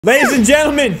Ladies and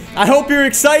gentlemen, I hope you're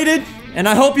excited, and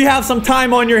I hope you have some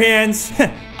time on your hands.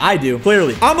 I do,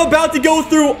 clearly. I'm about to go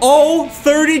through all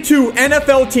 32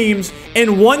 NFL teams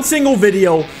in one single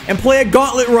video and play a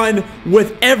gauntlet run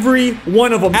with every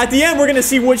one of them. At the end, we're going to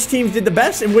see which teams did the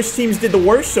best and which teams did the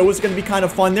worst, so it's going to be kind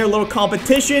of fun there, a little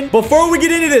competition. Before we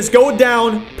get into this, go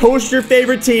down, post your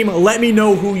favorite team, let me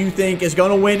know who you think is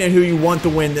going to win and who you want to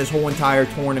win this whole entire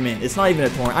tournament. It's not even a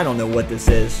tournament. I don't know what this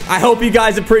is. I hope you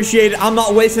guys appreciate it. I'm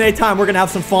not wasting any time. We're going to have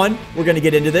some fun. We're going to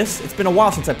get into this. It's been a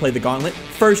while since I played the gauntlet.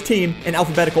 First team in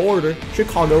alphabetical order,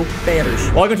 Chicago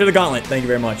Bears. Welcome to the gauntlet. Thank you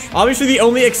very much. Obviously, the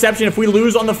only exception, if we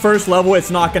lose on the first level, it's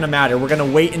not going to matter. We're going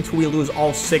to wait until we lose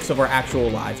all 6 of our actual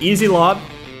lives. Easy lob.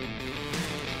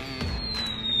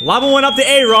 Lava one up to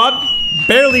A-Rob.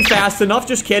 Barely fast enough.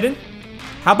 Just kidding.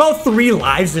 How about 3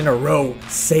 lives in a row?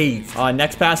 Save.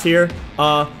 Next pass here.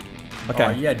 Okay.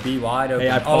 Oh, you had B wide open.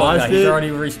 Hey, I paused he's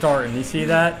already restarting. You see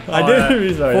that? I did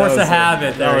restart. Force a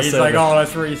habit there. He's like, oh,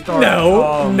 let's restart.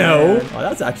 No, no. Oh,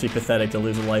 that's actually pathetic to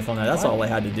lose a life on that. That's all I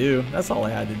had to do. That's all I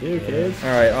had to do, kids. All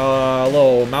right, a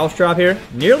little mouse drop here.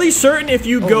 Nearly certain if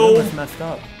you go... That's messed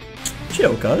up.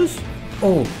 Chill, cuz.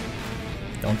 Oh.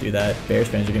 Don't do that. Bears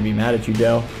fans are going to be mad at you,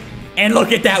 Joe. And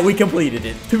look at that. We completed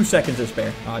it. 2 seconds to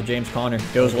spare. James Conner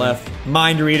goes left.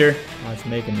 Mind reader. Oh, it's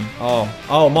making me.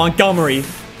 Oh, Montgomery.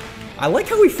 I like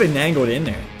how we finangled in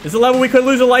there. This is a level we could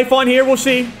lose a life on here. We'll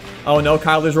see. Oh, no.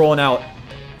 Kyler's rolling out.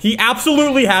 He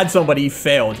absolutely had somebody. He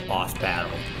failed. Boss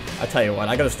battle. I tell you what.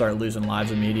 I got to start losing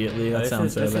lives immediately. That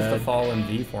sounds so bad. This is the fallen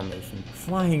V formation.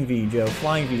 Flying V, Joe.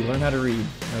 Flying V. Learn how to read.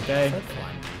 Okay?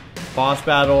 Boss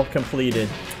battle completed.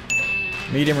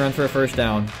 Medium run for a first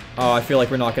down. Oh, I feel like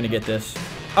we're not going to get this.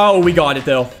 Oh, we got it,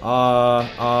 though.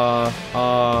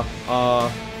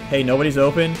 Hey, nobody's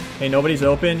open. Hey, nobody's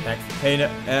open. Hey,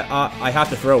 I have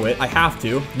to throw it. I have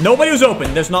to. Nobody was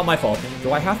open. That's not my fault.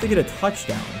 Do I have to get a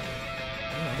touchdown?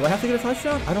 Do I have to get a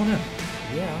touchdown? I don't know.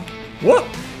 Yeah. What?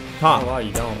 Huh. Oh, wow,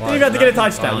 you don't. You got to get a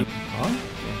touchdown. Huh?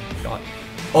 God.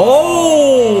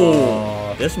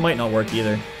 Oh! This might not work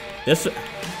either. This...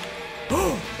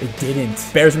 It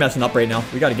didn't. Bears are messing up right now.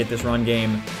 We got to get this run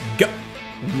game. Go.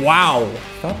 Wow.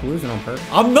 Stop losing on purpose.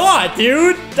 I'm not,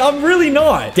 dude. I'm really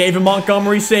not. David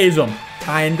Montgomery saves him.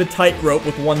 Tying the tightrope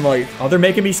with 1 life. Oh, they're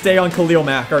making me stay on Khalil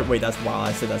Mack. Or, wait, that's wild.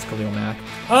 I said that's Khalil Mack.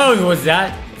 Oh, was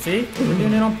that? See? We're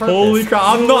doing it on purpose. Holy crap.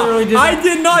 I'm not. I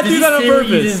did not do that on purpose.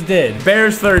 You just did.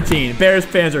 Bears 13. Bears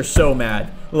fans are so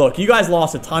mad. Look, you guys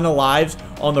lost a ton of lives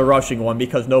on the rushing one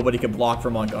because nobody could block for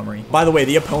Montgomery. By the way,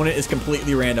 the opponent is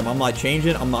completely random. I'm not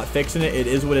changing it. I'm not fixing it. It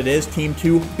is what it is. Team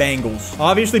 2, Bengals.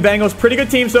 Obviously, Bengals, pretty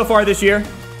good team so far this year.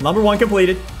 Number 1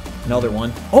 completed. Another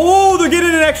one. Oh, they're getting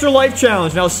an extra life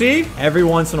challenge. Now, see? Every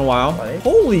once in a while. Right.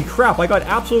 Holy crap. I got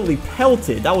absolutely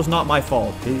pelted. That was not my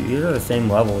fault. These are the same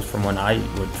levels from when I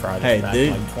would try this back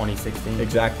in like 2016.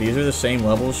 Exactly. These are the same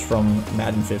levels from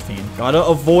Madden 15. Gotta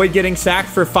avoid getting sacked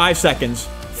for 5 seconds.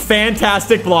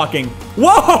 Fantastic blocking.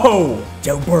 Whoa!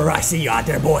 Joe Burrow, I see you out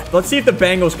there, boy. Let's see if the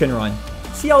Bengals can run.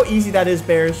 See how easy that is,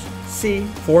 Bears? See?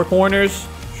 4 corners.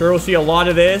 Sure, we'll see a lot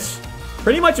of this.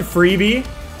 Pretty much a freebie.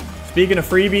 Speaking of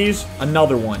freebies,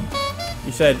 another one.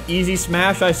 You said easy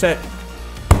smash. I said,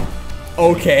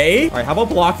 okay. All right, how about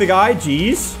block the guy?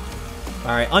 Jeez.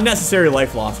 All right, unnecessary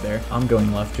life loss there. I'm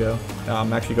going left, Joe.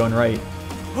 I'm actually going right.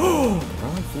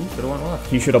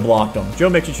 He should have blocked him. Joe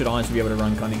Mixon should honestly be able to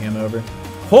run Cunningham over.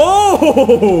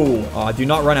 Oh! Do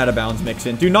not run out of bounds,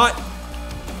 Mixon. Do not.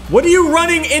 What are you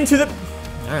running into the...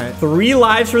 All right. 3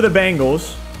 lives for the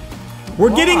Bengals.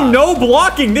 We're getting no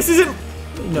blocking. This isn't...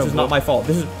 This is not my fault.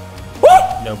 This is...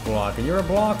 No blocking. You're a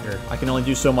blocker. I can only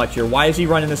do so much here. Why is he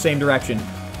running the same direction?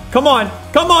 Come on.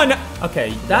 Come on.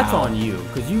 Okay, that's on you.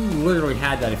 Because you literally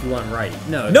had that if you went right.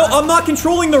 No, I'm not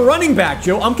controlling the running back,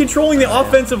 Joe. I'm controlling the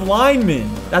offensive lineman.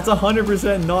 That's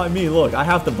 100% not me. Look, I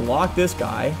have to block this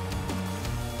guy.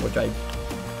 Which I...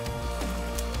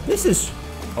 This is...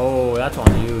 Oh, that's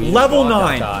on you. Level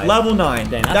 9. Level 9.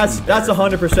 Dang, that's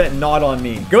 100% not on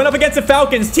me. Going up against the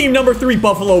Falcons, team number 3,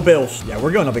 Buffalo Bills. Yeah,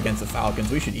 we're going up against the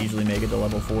Falcons. We should easily make it to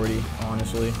level 40,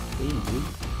 honestly.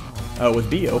 Oh, it was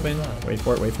B open. Wait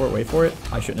for it, wait for it, wait for it.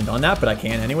 I shouldn't have done that, but I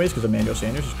can anyways because Emmanuel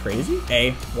Sanders is crazy.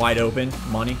 A, wide open,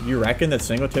 money. You reckon that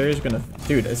Singletary is going to...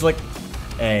 Dude, it's like...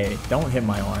 Hey, don't hit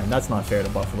my arm. That's not fair to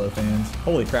Buffalo fans.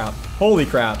 Holy crap. Holy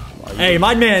crap. Hey,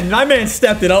 my man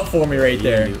stepped it up for me right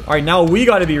there. All right, now we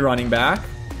got to be running back.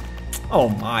 Oh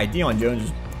my, Deion Jones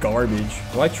is garbage.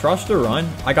 Do I trust the run?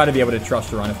 I got to be able to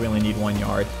trust the run if we only need 1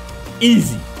 yard.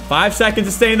 Easy. 5 seconds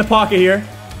to stay in the pocket here.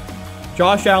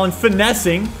 Josh Allen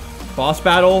finessing. Boss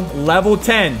battle, level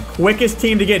 10. Quickest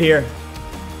team to get here.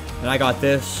 And I got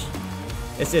this.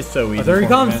 It's so easy. Oh, there he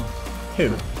comes.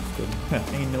 Who?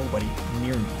 Ain't nobody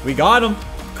near me. We got him.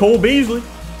 Cole Beasley.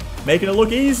 Making it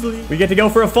look easily. We get to go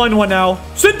for a fun one now.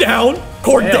 Sit down,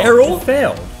 Cordero.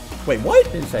 Failed. Wait, what?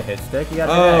 Didn't say hit stick. You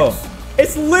got X.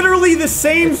 It's literally the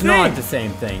same thing. It's not the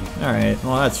same thing. All right.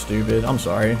 Well, that's stupid. I'm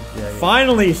sorry. Yeah.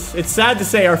 Finally, it's sad to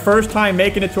say, our first time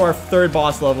making it to our 3rd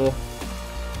boss level.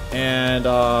 And,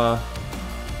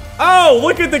 oh,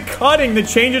 look at the cutting, the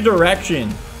change of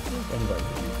direction.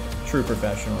 True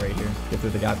professional right here. Get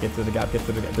through the gap, get through the gap, get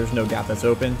through the gap. There's no gap that's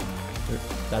open.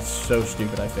 That's so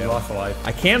stupid, I failed. Lost a life.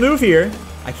 I can't move here.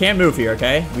 I can't move here,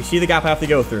 okay? We see the gap I have to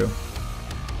go through.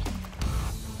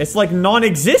 It's like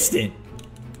non-existent.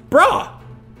 Bruh.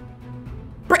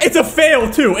 It's a fail,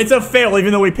 too. It's a fail,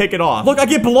 even though we pick it off. Look, I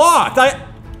get blocked.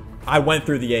 I went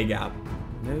through the A gap.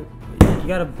 Dude, you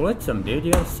gotta blitz him, dude.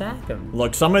 You gotta sack him.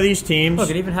 Look, some of these teams... Look,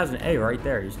 it even has an A right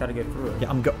there. You just gotta get through it.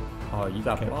 Yeah, Oh, you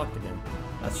got blocked again.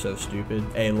 That's so stupid.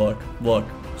 Hey, look.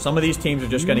 Some of these teams are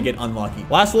just gonna get unlucky.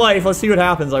 Last life. Let's see what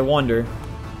happens. I wonder.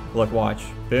 Look, watch.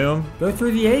 Boom. Go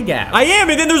through the A gap. I am,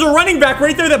 and then there's a running back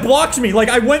right there that blocks me. Like,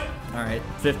 I went... All right,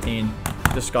 15.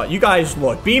 You guys,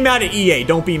 look. Be mad at EA.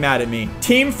 Don't be mad at me.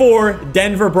 Team 4,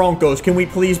 Denver Broncos. Can we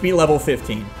please be level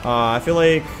 15? I feel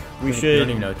like we should... You don't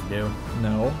even know what to do.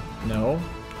 No.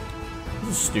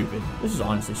 This is stupid. This is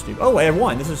honestly stupid. Oh, I have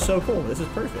 1. This is so cool. This is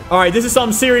perfect. All right, this is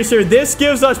something serious here. This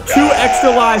gives us 2 extra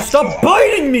lives. Stop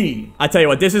biting me. I tell you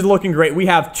what, this is looking great. We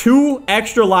have 2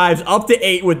 extra lives, up to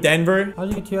 8 with Denver. How'd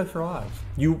you get 2 extra lives?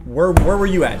 Where were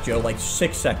you at, Joe? Like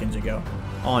 6 seconds ago.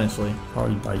 Honestly. How are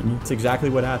you biting me? It's exactly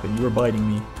what happened. You were biting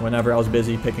me whenever I was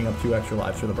busy picking up 2 extra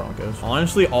lives for the Broncos.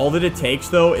 Honestly, all that it takes,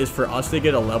 though, is for us to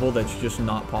get a level that's just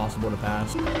not possible to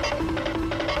pass.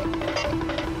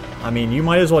 I mean, you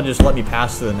might as well just let me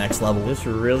pass to the next level. This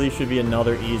really should be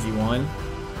another easy one.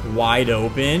 Wide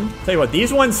open. Tell you what,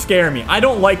 these ones scare me. I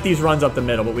don't like these runs up the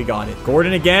middle, but we got it.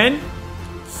 Gordon again.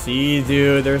 See,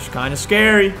 dude, they're kind of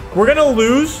scary. We're going to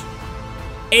lose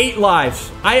 8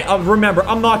 lives. Remember,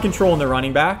 I'm not controlling the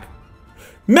running back.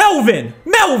 Melvin!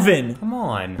 Come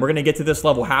on. We're going to get to this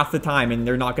level half the time, and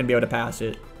they're not going to be able to pass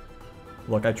it.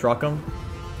 Look, I truck him.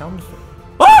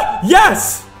 Ah!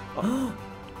 Yes!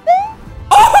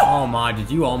 Oh my, did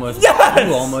you almost... Yes!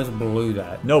 You almost blew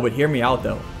that. No, but hear me out,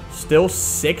 though. Still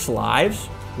 6 lives,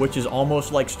 which is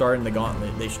almost like starting the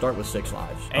Gauntlet. They start with 6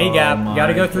 lives. A gap. You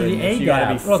gotta go through the A gap. You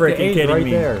gotta be freaking kidding right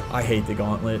me. There. I hate the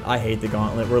Gauntlet. I hate the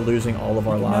Gauntlet. We're losing all of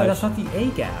our lives. No, that's not the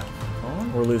A gap. Huh?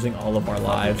 We're losing all of our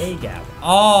lives. A gap.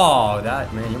 Oh,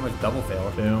 that, man, you almost double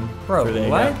failed. Boom. Bro,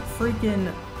 what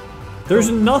freaking... There's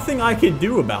nothing I can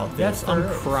do about this. I'm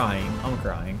crying. I'm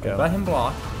crying. Go. Let him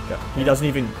block. Go. He doesn't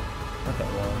even... Okay,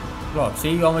 well... Look, see,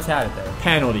 you almost had it there.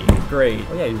 Penalty. Great.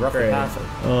 Oh, yeah, you roughly passed it.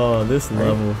 Oh, this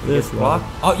level. This level.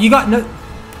 Oh, you got no...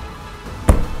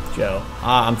 Joe,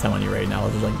 I'm telling you right now,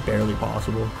 this is like barely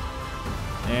possible.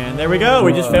 And there we go.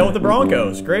 We just failed with the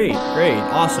Broncos. Great.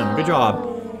 Awesome. Good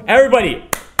job. Everybody,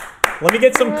 let me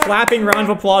get some clapping round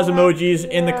of applause emojis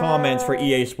in the comments for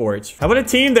EA Sports. How about a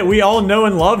team that we all know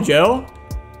and love, Joe?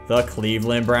 The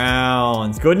Cleveland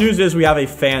Browns. Good news is we have a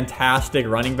fantastic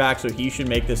running back, so he should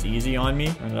make this easy on me.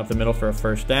 Running up the middle for a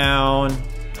first down.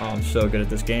 Oh, I'm so good at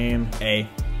this game. Hey,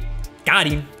 got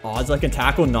him. Odds I can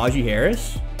tackle Najee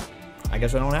Harris? I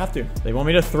guess I don't have to. They want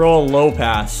me to throw a low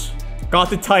pass. Got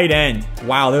the tight end.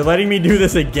 Wow, they're letting me do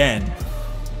this again.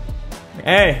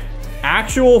 Hey,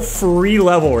 actual free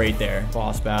level right there.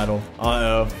 Boss battle.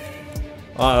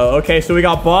 Uh-oh. Okay, so we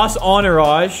got Boss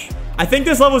Entourage. I think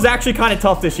this level is actually kind of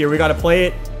tough this year. We got to play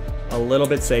it a little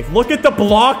bit safe. Look at the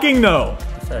blocking, though.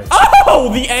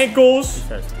 Oh, the ankles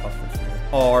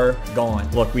are gone.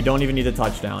 Look, we don't even need a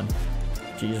touchdown.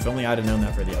 Jeez, if only I'd have known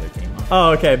that for the other team. Huh?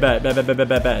 Oh, okay, bet.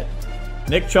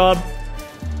 Nick Chubb.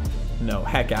 No,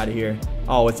 heck out of here.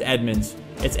 Oh, it's Edmonds.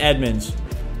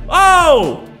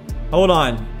 Oh! Hold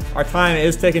on. Our time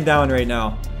is ticking down right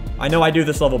now. I know I do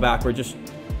this level backward.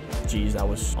 Jeez, that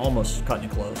was almost cutting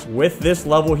it close. With this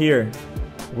level here,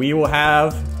 we will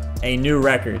have a new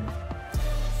record.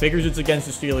 Figures it's against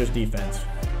the Steelers defense.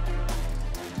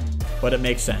 But it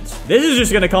makes sense. This is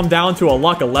just going to come down to a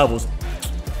luck of levels.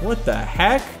 What the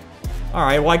heck? All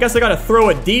right, well, I guess I got to throw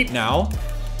it deep now.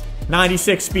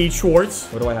 96 speed Schwartz.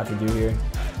 What do I have to do here?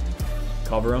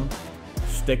 Cover him.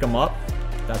 Stick him up.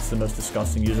 That's the most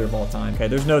disgusting user of all time. Okay,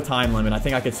 there's no time limit. I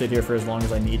think I could sit here for as long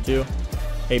as I need to.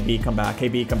 Hey, B, come back. Hey,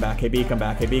 B, come back. Hey, B, come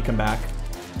back. Hey, B, come back.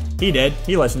 He did.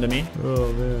 He listened to me.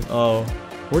 Oh, man. Oh,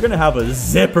 we're going to have a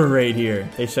zipper right here.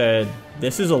 They said,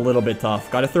 this is a little bit tough.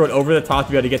 Got to throw it over the top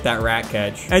to be able to get that rat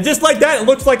catch. And just like that, it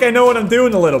looks like I know what I'm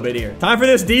doing a little bit here. Time for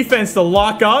this defense to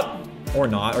lock up. Or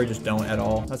not, or just don't at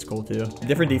all. That's cool, too.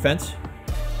 Different defense.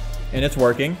 And it's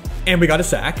working. And we got a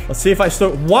sack. Let's see if I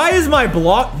still... Why is my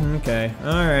block... Okay.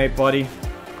 All right, buddy.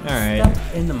 All right.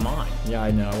 Step in the mine. Yeah,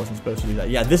 I know. I wasn't supposed to do that.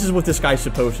 Yeah, this is what this guy's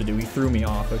supposed to do. He threw me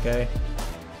off, okay?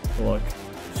 Look.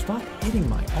 Stop hitting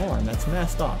my arm. That's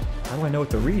messed up. How do I know what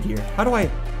to read here? How do I...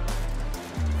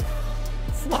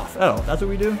 Fluff. Oh, that's what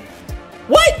we do?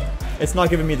 What? It's not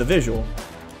giving me the visual.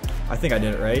 I think I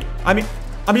did it right. I mean...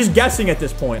 I'm just guessing at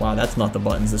this point. Wow, that's not the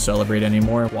buttons to celebrate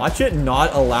anymore. Watch it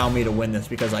not allow me to win this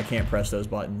because I can't press those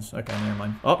buttons. Okay, never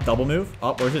mind. Oh, double move.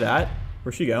 Oh, where's it at?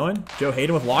 Where's she going? Joe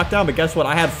Hayden with lockdown, but guess what?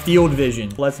 I have field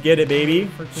vision. Let's get it, baby.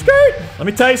 Skirt! Let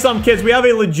me tell you something, kids. We have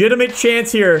a legitimate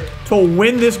chance here to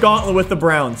win this gauntlet with the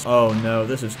Browns. Oh, no.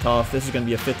 This is tough. This is going to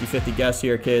be a 50-50 guess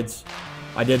here, kids.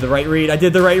 I did the right read. I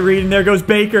did the right read, and there goes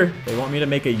Baker. They want me to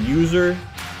make a user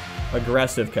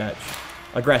aggressive catch.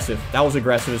 Aggressive. That was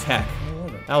aggressive as heck.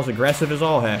 That was aggressive as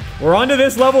all heck. We're on to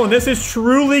this level, and this is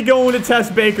truly going to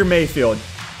test Baker Mayfield.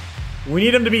 We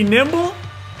need him to be nimble.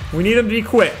 We need him to be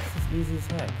quick. This is easy as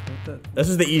heck. This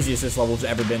is the easiest this level's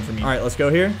ever been for me. All right, let's go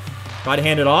here. Got to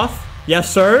hand it off.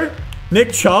 Yes, sir.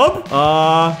 Nick Chubb.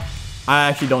 I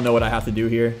actually don't know what I have to do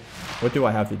here. What do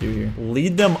I have to do here?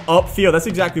 Lead them upfield. That's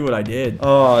exactly what I did.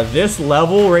 This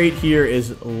level right here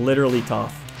is literally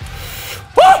tough.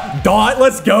 Dot,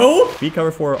 let's go. B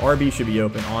cover 4, RB should be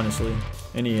open, honestly.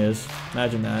 And he is.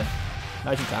 Imagine that.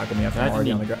 Imagine tackle me after I'm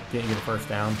already on the ground. Didn't get a first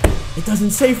down. It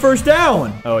doesn't say first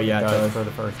down. Oh, yeah, it does. For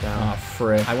the first down. Ah,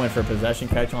 frick. I went for a possession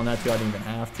catch on that, too. I didn't even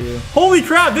have to. Holy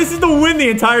crap. This is to win the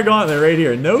entire gauntlet right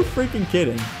here. No freaking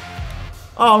kidding.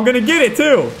 Oh, I'm going to get it,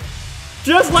 too.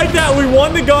 Just like that, we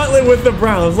won the gauntlet with the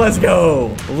Browns. Let's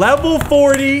go. Level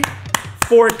 40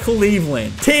 for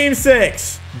Cleveland. Team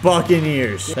 6.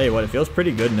 Buccaneers. Tell you what, it feels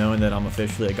pretty good knowing that I'm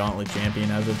officially a gauntlet champion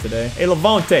as of today. Hey,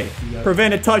 Levante,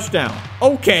 prevent a touchdown.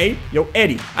 Okay. Yo,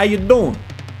 Eddie, how you doing?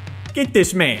 Get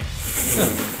this man.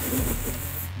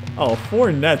 Oh,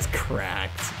 Fournette's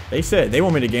cracked. They said they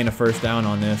want me to gain a first down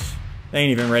on this. They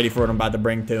ain't even ready for what I'm about to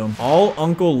bring to him. All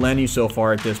Uncle Lenny so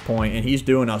far at this point, and he's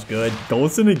doing us good.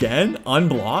 Golson again,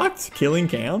 unblocked, killing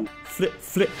Cam. Flip,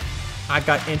 flip. I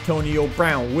got Antonio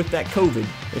Brown with that COVID.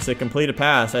 They said complete a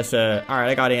pass. I said, all right,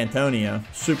 I got Antonio.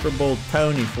 Super Bowl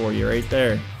Tony for you right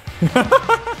there.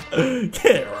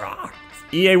 Get rocked.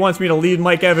 EA wants me to lead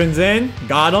Mike Evans in.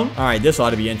 Got him. All right, this ought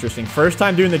to be interesting. First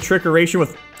time doing the trickeration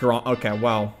with Gauntlet. Okay,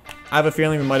 wow. I have a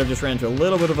feeling we might have just ran into a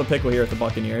little bit of a pickle here at the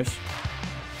Buccaneers.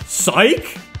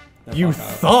 Psych! You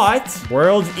thought?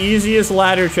 World's easiest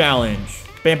ladder challenge.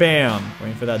 Bam, bam.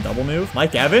 Waiting for that double move.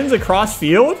 Mike Evans across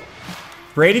field.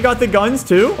 Brady got the guns,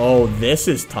 too. Oh, this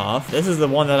is tough. This is the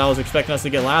one that I was expecting us to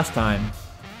get last time.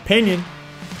 Pinion.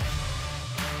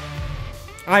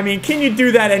 I mean, can you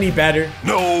do that any better?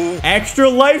 No. Extra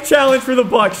life challenge for the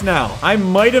Bucs now. I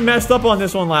might have messed up on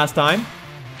this one last time.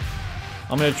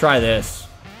 I'm going to try this.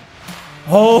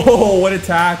 Oh, what a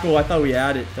tackle. I thought we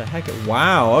had it. The heck?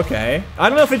 Wow, okay. I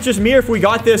don't know if it's just me or if we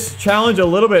got this challenge a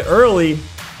little bit early.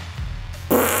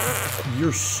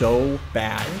 You're so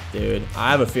bad, dude. I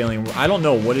have a feeling, I don't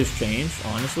know what has changed,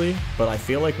 honestly, but I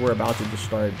feel like we're about to just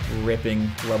start ripping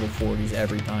level 40s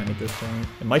every time at this point.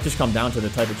 It might just come down to the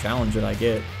type of challenge that I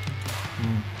get.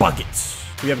 Buckets.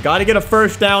 We have got to get a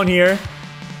first down here.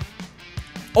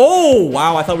 Oh,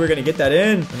 wow. I thought we were going to get that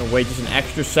in. I'm going to wait just an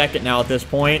extra second now at this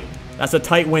point. That's a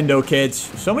tight window, kids.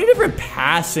 So many different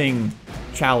passing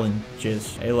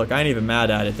challenges. Hey, look, I ain't even mad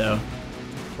at it, though.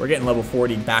 We're getting level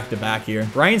 40 back-to-back here.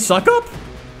 Brian Suckup?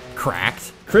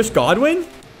 Cracked. Chris Godwin?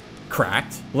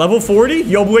 Cracked. Level 40?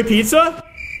 YoBoy Pizza?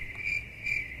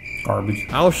 Garbage.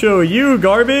 I'll show you,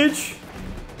 garbage.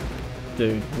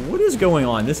 Dude, what is going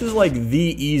on? This is like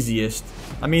the easiest.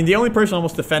 I mean, the only person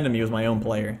almost defending me was my own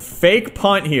player. Fake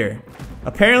punt here.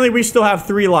 Apparently, we still have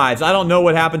 3 lives. I don't know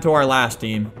what happened to our last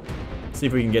team. Let's see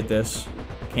if we can get this.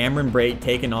 Cameron Brate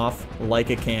taking off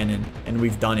like a cannon. And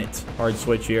we've done it. Hard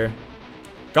switch here.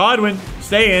 Godwin,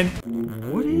 stay in.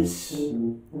 What is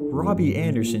Robbie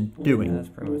Anderson doing? That's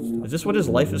pretty much Is this what his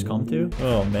life has come to?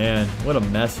 Oh, man. What a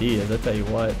mess he is. I tell you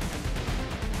what.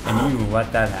 And you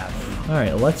let that happen. All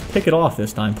right, let's pick it off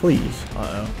this time, please.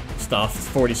 Uh-oh. Stuff. It's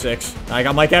 46. I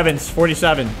got Mike Evans,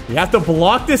 47. You have to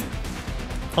block this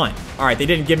punt. All right, they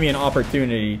didn't give me an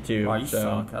opportunity to. Oh, you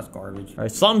suck. That's garbage. All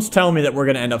right, something's telling me that we're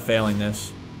going to end up failing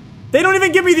this. They don't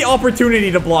even give me the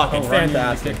opportunity to block it.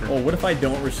 Fantastic. Oh, what if I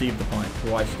don't receive the punt?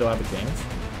 Do I still have a chance?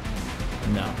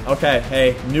 No. Okay,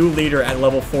 hey, new leader at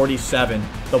level 47,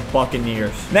 the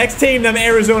Buccaneers. Next team, them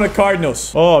Arizona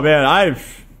Cardinals. Oh, man, I'm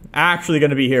actually going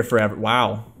to be here forever.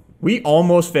 Wow. We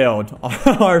almost failed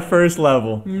our first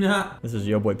level. Nah. This is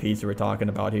YoBoy Pizza we're talking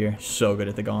about here. So good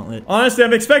at the Gauntlet. Honestly,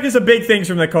 I'm expecting some big things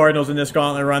from the Cardinals in this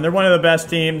Gauntlet run. They're one of the best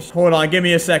teams. Hold on, give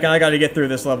me a second. I got to get through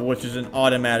this level, which is an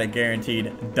automatic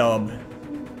guaranteed dub.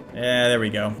 Yeah, there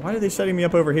we go. Why are they setting me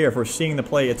up over here? If we're seeing the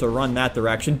play, it's a run that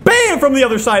direction. Bam! From the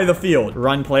other side of the field.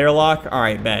 Run player lock. All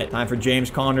right, bet. Time for James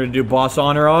Conner to do boss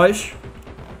entourage.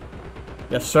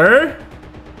 Yes, sir.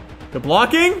 Good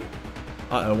blocking.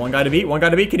 Uh-oh, one guy to beat. One guy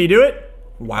to beat. Can he do it?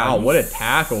 Wow, what a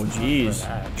tackle.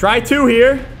 Jeez. Try two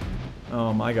here.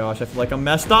 Oh, my gosh. I feel like I'm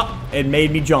messed up. It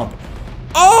made me jump.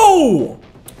 Oh!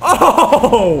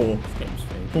 Oh!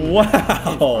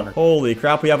 Wow. Holy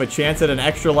crap. We have a chance at an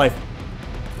extra life.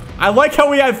 I like how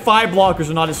we have 5 blockers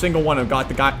and not a single one have got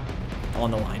the guy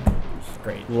on the line.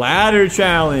 Great. Ladder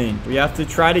challenge. We have to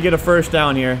try to get a first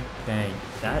down here. Dang.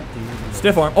 That dude.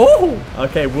 Stiff arm. Oh!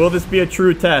 Okay, will this be a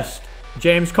true test?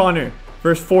 James Conner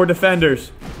versus 4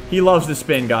 defenders. He loves to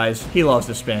spin, guys. He loves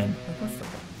to spin.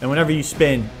 And whenever you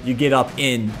spin, you get up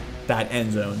in that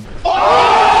end zone.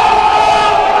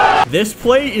 Oh! This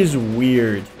play is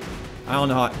weird. I don't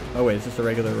know how... Oh, wait. Is this a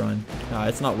regular run?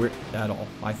 It's not weird at all.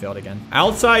 I failed again.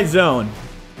 Outside zone.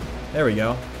 There we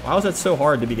go. Why was that so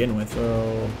hard to begin with?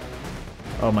 So...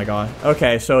 Oh, my God.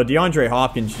 Okay, so DeAndre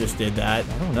Hopkins just did that.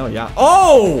 I don't know. Yeah.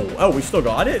 Oh! Oh, we still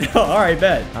got it? All right,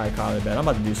 bet. All right, Kyler, bet. I'm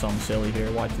about to do something silly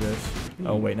here. Watch this.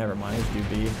 Oh, wait. Never mind. It's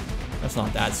QB. That's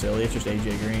not that silly. It's just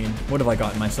AJ Green. What have I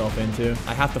gotten myself into?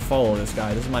 I have to follow this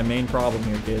guy. This is my main problem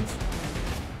here, kids.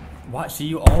 What? So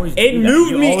you always It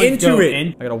moved me into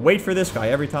it. I gotta wait for this guy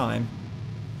every time.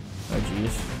 Oh,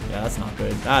 jeez. Yeah, that's not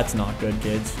good. That's not good,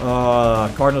 kids.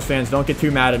 Cardinals fans, don't get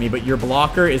too mad at me, but your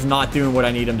blocker is not doing what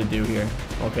I need him to do here.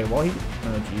 Okay, well, he...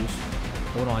 Oh, jeez.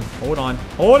 Hold on. Hold on.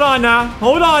 Hold on now.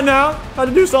 Hold on now. Got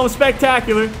to do something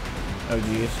spectacular. Oh,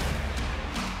 jeez.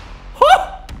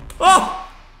 Oh!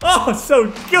 Oh,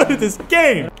 so good at this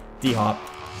game. D-hop.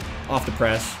 Off the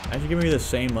press. Actually, give me the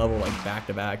same level, like back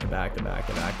to back to back to back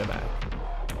to back to back.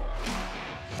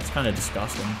 That's kind of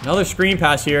disgusting. Another screen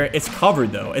pass here. It's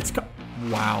covered, though.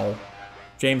 Wow.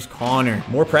 James Conner.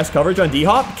 More press coverage on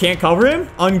D-hop. Can't cover him.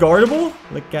 Unguardable.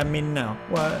 Look at me now.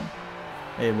 What?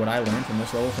 Hey, what I learned from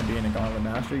this level from being a Gauntlet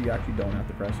master, you actually don't have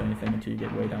to press anything until you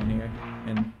get way down here.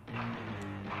 And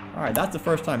all right, that's the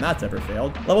first time that's ever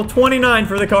failed. Level 29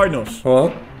 for the Cardinals.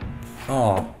 Hello?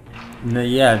 Oh. No,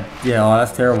 yeah, well,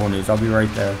 that's terrible news. I'll be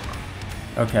right there.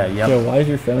 Okay, yep. Yo, why is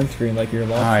your phone screen like you're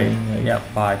locked in? Like...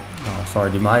 Yep, bye. Oh,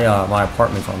 sorry, dude. My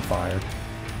apartment's on fire.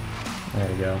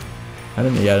 There you go. I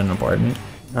didn't know you had an apartment.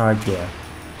 Yeah.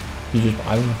 You just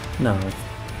buy them? No.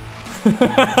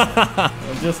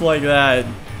 Just like that,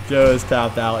 Joe has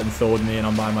tapped out and sold me and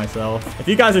I'm by myself. If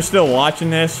you guys are still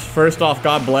watching this, first off,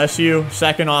 God bless you.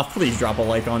 Second off, please drop a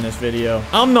like on this video.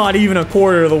 I'm not even a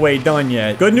quarter of the way done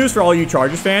yet. Good news for all you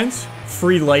Chargers fans.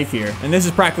 Free life here. And this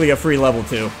is practically a free level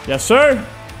too. Yes, sir.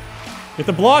 Get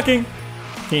the blocking.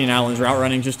 Keenan Allen's route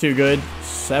running just too good.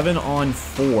 7 on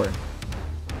 4. All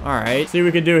right. See what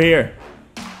we can do here.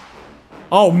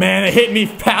 Oh, man, it hit me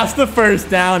past the first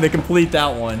down to complete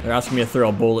that one. They're asking me to throw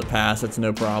a bullet pass. That's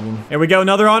no problem. Here we go.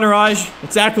 Another entourage.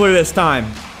 It's Eckler this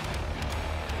time.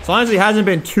 So honestly, it hasn't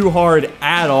been too hard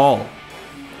at all.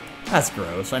 That's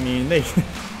gross. I mean, they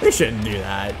shouldn't do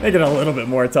that. Make it a little bit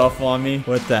more tough on me.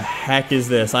 What the heck is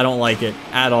this? I don't like it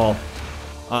at all.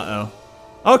 Uh-oh.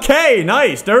 Okay,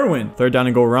 nice. Derwin. Third down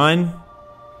and go run.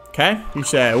 Okay. You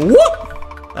say,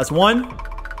 whoop. That's 1.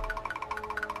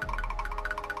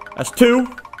 That's 2.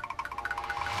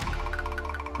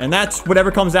 And that's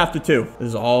whatever comes after 2. This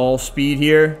is all speed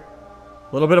here.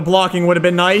 A little bit of blocking would have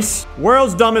been nice.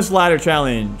 World's dumbest ladder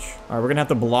challenge. All right, we're going to have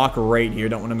to block right here.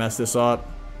 Don't want to mess this up.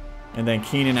 And then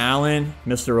Keenan Allen,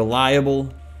 Mr.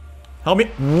 Reliable. Help me.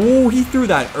 Ooh, he threw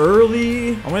that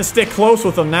early. I'm going to stick close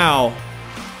with him now.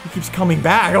 He keeps coming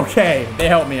back. Okay, they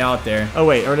helped me out there. Oh,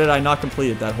 wait, or did I not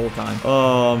complete it that whole time?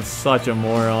 Oh, I'm such a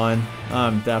moron.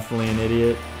 I'm definitely an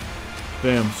idiot.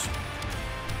 Boom.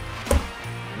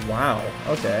 Wow.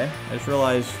 Okay. I just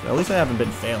realized, at least I haven't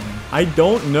been failing. I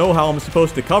don't know how I'm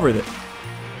supposed to cover this.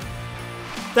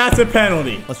 That's a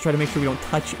penalty. Let's try to make sure we don't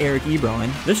touch Eric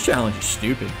Ebron. This challenge is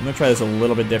stupid. I'm going to try this a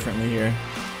little bit differently here.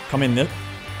 Come in this.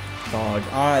 Dog.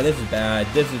 All right, this is bad.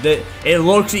 This is it. It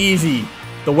looks easy.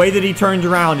 The way that he turns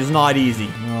around is not easy.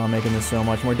 Oh, I'm making this so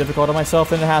much more difficult on myself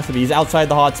than it has to be. He's outside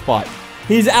the hot spot.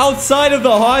 He's outside of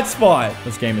the hot spot.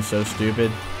 This game is so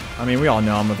stupid. I mean, we all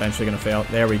know I'm eventually going to fail.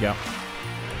 There we go.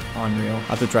 Unreal. I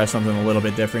have to try something a little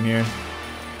bit different here.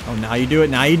 Oh, now you do it.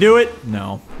 Now you do it.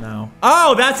 No, no.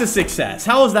 Oh, that's a success.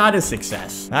 How is that a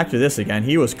success? Back to this again.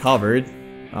 He was covered.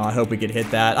 Oh, I hope we could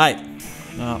hit that.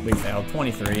 Oh, we failed.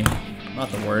 23. Not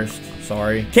the worst.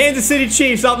 Sorry. Kansas City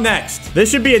Chiefs up next. This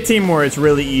should be a team where it's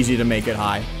really easy to make it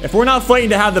high. If we're not fighting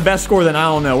to have the best score, then I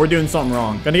don't know. We're doing something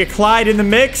wrong. Gonna get Clyde in the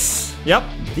mix. Yep.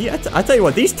 I tell you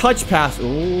what, these touch passes.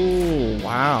 Ooh,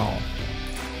 wow.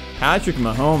 Patrick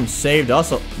Mahomes saved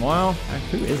us. Well,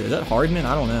 who is it? Is that Hardman?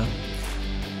 I don't know.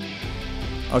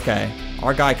 Okay.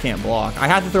 Our guy can't block. I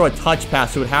have to throw a touch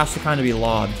pass, so it has to kind of be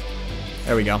lobbed.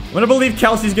 There we go. I'm gonna believe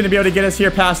Kelsey's gonna be able to get us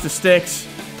here past the sticks.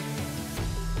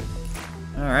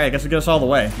 All right, I guess we get us all the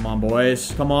way. Come on,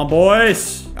 boys. Come on,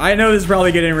 boys. I know this is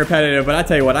probably getting repetitive, but I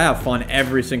tell you what, I have fun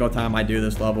every single time I do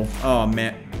this level. Oh,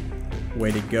 man.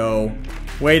 Way to go.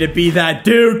 Way to be that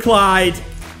dude, Clyde.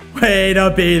 Way to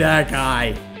be that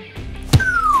guy.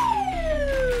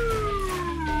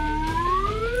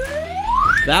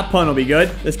 That pun will be good.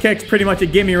 This kick's pretty much a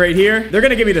gimme right here. They're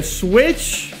going to give me the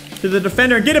switch to the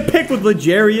defender and get a pick with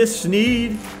L'Jarius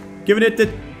Sneed. Giving it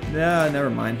to... Yeah, never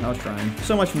mind. I was trying.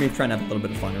 So much for me trying to have a little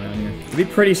bit of fun around here. It'd be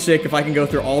pretty sick if I can go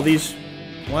through all these.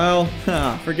 Well,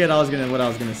 forget what I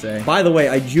was gonna say. By the way,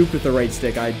 I juked with the right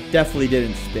stick. I definitely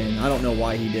didn't spin. I don't know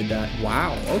why he did that.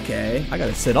 Wow, okay. I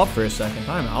gotta sit up for a second.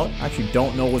 Time out. I actually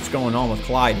don't know what's going on with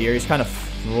Clyde here. He's kind of...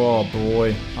 Oh,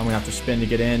 boy. I'm gonna have to spin to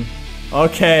get in.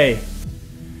 Okay.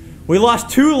 We lost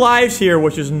 2 lives here,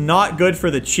 which is not good for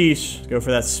the Chiefs. Let's go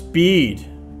for that speed.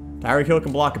 Tyreek Hill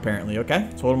can block, apparently. Okay.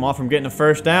 Let's hold him off from getting a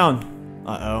first down.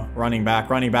 Uh-oh. Running back,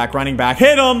 running back, running back.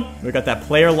 Hit him! We got that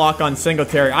player lock on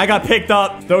Singletary. I got picked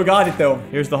up. Still got it, though.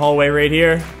 Here's the hallway right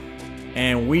here.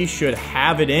 And we should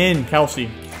have it in.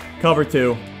 Kelsey. Cover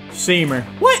 2. Seamer.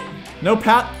 What? No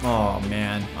pat. Oh,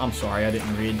 man. I'm sorry. I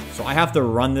didn't read. So I have to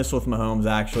run this with Mahomes,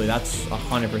 actually. That's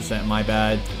 100% my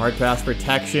bad. Hard pass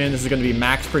protection. This is going to be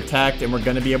max protect, and we're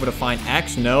going to be able to find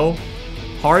X. No.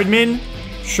 Hardman.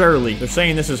 Surely. They're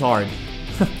saying this is hard.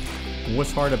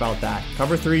 What's hard about that?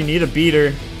 Cover 3, need a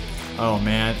beater. Oh,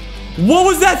 man. What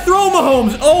was that throw,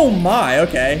 Mahomes? Oh, my.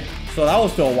 Okay. So that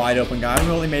was still a wide open guy. We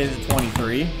only made it to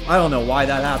 23. I don't know why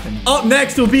that happened. Up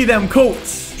next will be them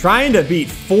Colts. Trying to beat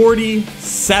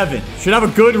 47. Should have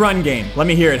a good run game. Let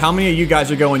me hear it. How many of you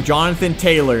guys are going Jonathan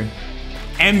Taylor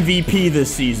MVP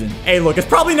this season? Hey, look, it's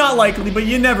probably not likely, but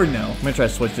you never know. I'm gonna try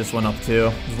to switch this one up too.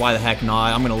 Why the heck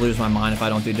not? I'm gonna lose my mind if I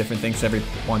don't do different things every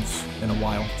once in a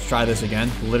while. Let's try this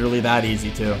again. Literally that easy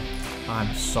too.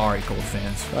 I'm sorry, Colts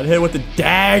fans. Got hit with the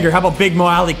dagger. How about Big Mo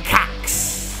Alley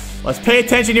Cox? Let's pay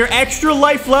attention here. Extra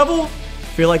life level.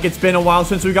 Feel like it's been a while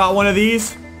since we got one of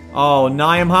these. Oh,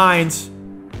 Nyheim Hines.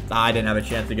 I didn't have a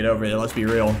chance to get over there. Let's be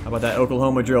real. How about that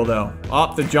Oklahoma drill, though?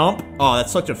 Up the jump. Oh, that's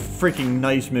such a freaking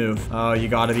nice move. Oh, you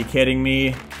gotta be kidding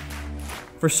me.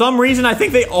 For some reason, I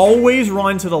think they always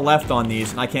run to the left on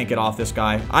these, and I can't get off this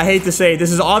guy. I hate to say,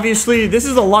 this is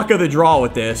the luck of the draw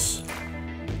with this.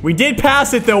 We did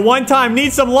pass it, though, one time.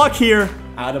 Need some luck here.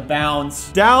 Out of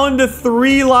bounds. Down to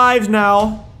 3 lives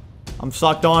now. I'm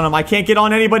sucked on him. I can't get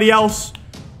on anybody else.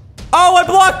 Oh, I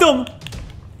blocked him.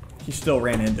 He still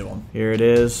ran into him. Here it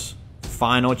is.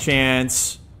 Final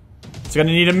chance. It's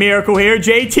gonna need a miracle here.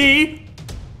 JT.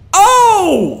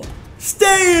 Oh!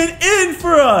 Staying in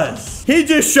for us. He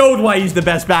just showed why he's the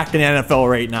best back in the NFL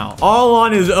right now. All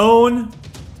on his own.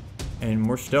 And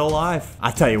we're still alive. I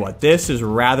tell you what, this is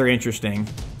rather interesting.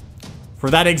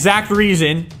 For that exact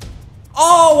reason.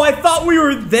 Oh, I thought we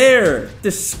were there.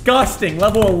 Disgusting.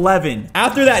 Level 11.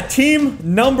 After that, team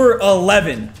number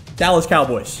 11. Dallas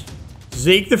Cowboys.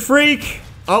 Zeke the Freak,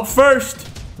 up first.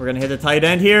 We're going to hit the tight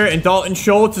end here, and Dalton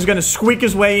Schultz is going to squeak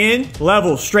his way in.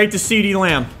 Level, straight to CeeDee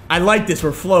Lamb. I like this.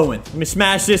 We're flowing. Let me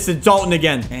smash this to Dalton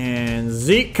again. And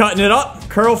Zeke cutting it up.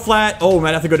 Curl flat. Oh,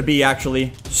 might have to go to B,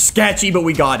 actually. Sketchy, but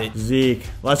we got it. Zeke.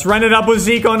 Let's run it up with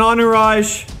Zeke on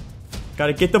Entourage. Got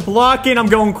to get the block in. I'm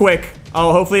going quick.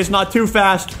 Oh, hopefully it's not too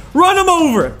fast. Run him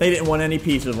over. They didn't want any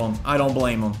piece of him. I don't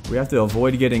blame them. We have to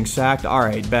avoid getting sacked. All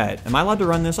right, bet. Am I allowed to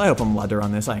run this? I hope I'm allowed to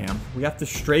run this. I am. We have to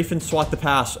strafe and swat the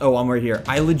pass. Oh, I'm right here.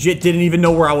 I legit didn't even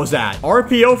know where I was at.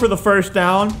 RPO for the first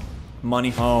down.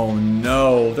 Money. Oh,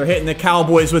 no. They're hitting the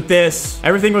Cowboys with this.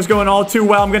 Everything was going all too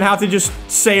well. I'm going to have to just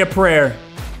say a prayer.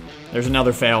 There's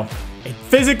another fail. It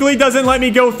physically doesn't let me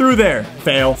go through there.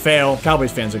 Fail, fail.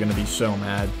 Cowboys fans are going to be so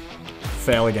mad.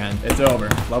 Fail again. It's over.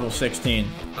 Level 16.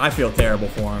 I feel terrible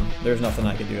for him. There's nothing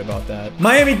I can do about that.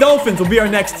 Miami Dolphins will be our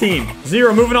next team.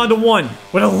 0 moving on to 1.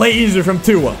 With a laser from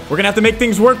Tua. We're going to have to make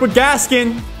things work with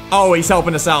Gaskin. Oh, he's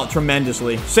helping us out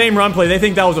tremendously. Same run play. They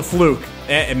think that was a fluke.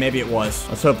 And maybe it was.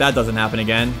 Let's hope that doesn't happen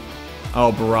again.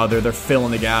 Oh, brother. They're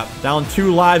filling the gap. Down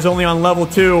 2 lives only on level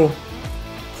 2.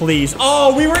 Please.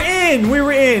 Oh, we were in. We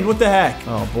were in. What the heck?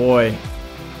 Oh, boy.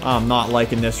 I'm not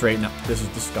liking this right now. This is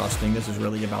disgusting. This is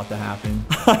really about to happen.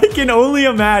 I can only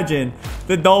imagine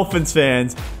the Dolphins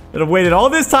fans that have waited all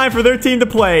this time for their team to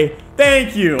play.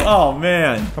 Thank you. Oh,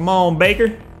 man. Come on,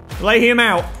 Baker. Lay him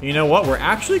out. You know what? We're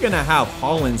actually going to have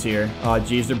Hollins here. Oh,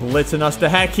 geez. They're blitzing us to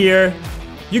heck here.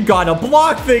 You got to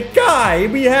block the guy.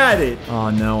 We had it. Oh,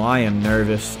 no. I am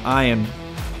nervous. I am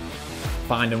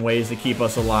finding ways to keep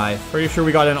us alive. Pretty sure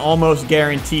we got an almost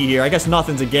guarantee here. I guess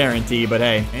nothing's a guarantee, but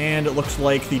hey. And it looks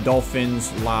like the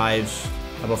Dolphins' lives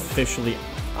have officially...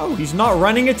 Oh, he's not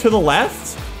running it to the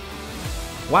left?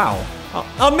 Wow.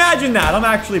 Imagine that. I'm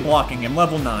actually blocking him.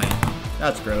 Level 9.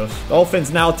 That's gross.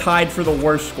 Dolphins now tied for the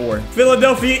worst score.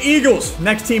 Philadelphia Eagles.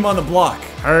 Next team on the block.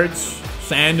 Hurts.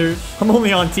 Sanders. I'm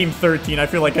only on team 13. I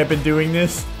feel like I've been doing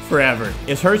this forever.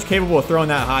 Is Hurts capable of throwing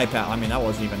that high pass? I mean, that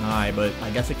wasn't even high, but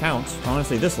I guess it counts.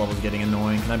 Honestly, this level's getting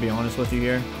annoying. Can I be honest with you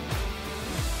here?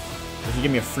 If you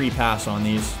give me a free pass on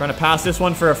these. Trying to pass this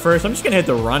one for a first. I'm just going to hit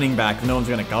the running back because no one's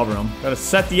going to cover him. Got to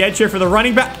set the edge here for the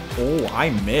running back. Oh, I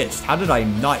missed. How did I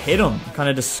not hit him? I'm kind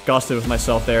of disgusted with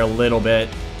myself there a little bit.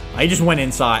 I just went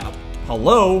inside.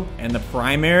 Hello? And the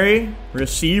primary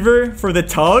receiver for the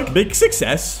tug. Big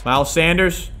success. Miles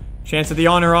Sanders. Chance at the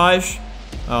entourage.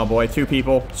 Oh, boy. 2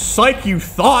 people. Psych, you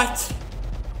thought.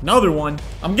 Another one.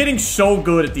 I'm getting so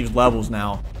good at these levels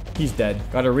now. He's dead.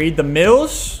 Got to read the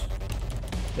mills.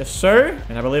 Yes, sir.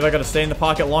 And I believe I got to stay in the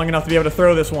pocket long enough to be able to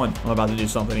throw this one. I'm about to do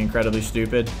something incredibly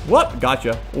stupid. What?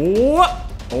 Gotcha.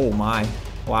 What? Oh, my.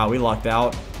 Wow, we lucked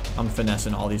out. I'm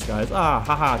finessing all these guys. Ah,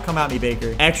 haha. Come at me,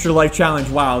 Baker. Extra life challenge.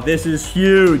 Wow, this is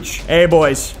huge. Hey,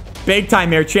 boys. Big time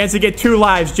here. Chance to get 2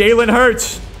 lives. Jalen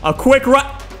Hurts. A quick run.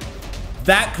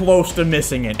 That close to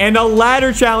missing it. And a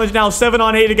ladder challenge now.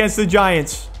 7-on-8 against the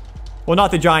Giants. Well,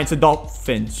 not the Giants. The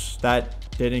Dolphins. That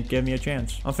didn't give me a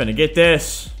chance. I'm finna get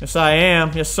this. Yes, I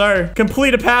am. Yes, sir.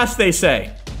 Complete a pass, they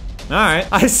say. All right.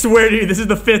 I swear to you, this is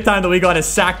the 5th time that we got to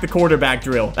sack the quarterback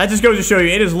drill. That just goes to show you,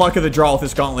 it is luck of the draw with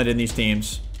this gauntlet in these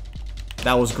teams.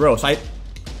 That was gross.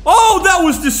 Oh, that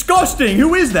was disgusting.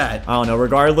 Who is that? I don't know.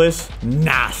 Regardless,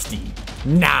 nasty.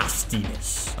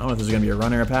 Nastiness. I don't know if this is going to be a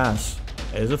run or a pass.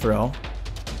 It is a throw.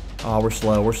 Oh, we're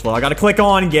slow. We're slow. I got to click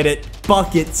on and get it.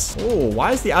 Buckets. Oh,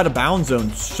 why is the out of bounds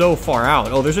zone so far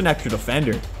out? Oh, there's an extra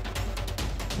defender.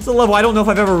 This is a level I don't know if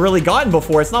I've ever really gotten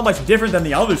before. It's not much different than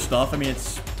the other stuff. I mean,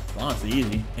 it's honestly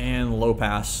easy. And low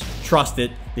pass. Trust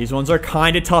it. These ones are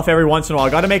kind of tough every once in a while. I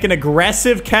got to make an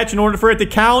aggressive catch in order for it to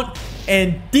count.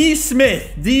 And D.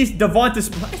 Smith. Devonta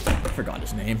Smith. I forgot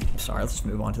his name. Sorry, let's just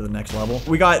move on to the next level.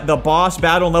 We got the boss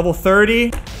battle on level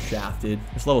 30. Shafted.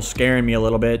 This level's scaring me a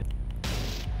little bit.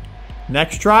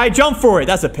 Next try, jump for it.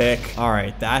 That's a pick. All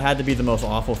right, that had to be the most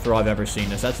awful throw I've ever seen.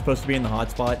 Is that supposed to be in the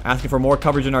hot spot? Asking for more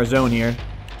coverage in our zone here.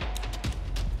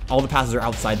 All the passes are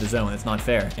outside the zone. It's not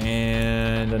fair.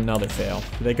 And another fail.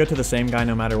 Do they go to the same guy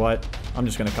no matter what? I'm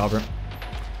just going to cover him.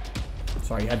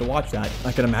 Sorry, you had to watch that.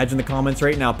 I can imagine the comments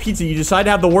right now. Pizza, you decide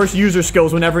to have the worst user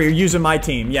skills whenever you're using my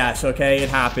team. Yes, okay, it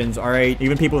happens. All right,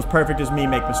 even people as perfect as me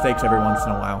make mistakes every once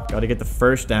in a while. Got to get the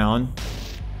first down.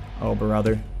 Oh,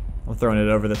 brother. I'm throwing it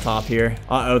over the top here.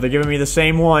 Uh-oh, they're giving me the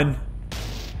same one.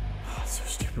 Oh, so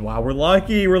stupid. Wow, we're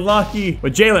lucky. We're lucky.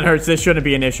 With Jalen Hurts, this shouldn't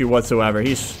be an issue whatsoever.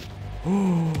 He's...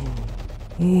 Oh,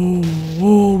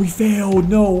 we failed.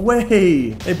 No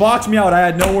way. They boxed me out. I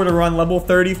had nowhere to run. Level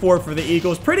 34 for the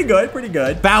Eagles. Pretty good. Pretty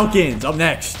good. Falcons up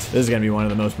next. This is going to be one of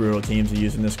the most brutal teams to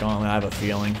use in this gauntlet. I have a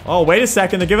feeling. Oh, wait a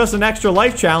second. They give us an extra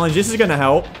life challenge. This is going to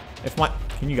help. If my...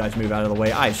 Can you guys move out of the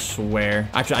way? I swear.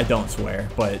 Actually, I don't swear,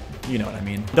 but you know what I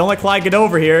mean. Don't let Clyde get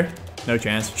over here. No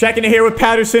chance. Checking it here with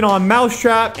Patterson on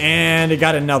Mousetrap. And it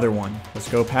got another one. Let's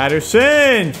go,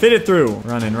 Patterson. Fit it through.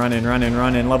 Running, running, running,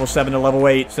 running. Level 7 to level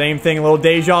 8. Same thing, a little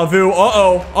deja vu.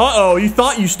 Uh-oh. Uh-oh. You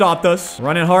thought you stopped us.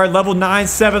 Running hard. Level 9,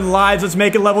 7 lives. Let's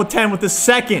make it level 10 with the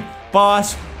second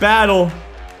boss battle.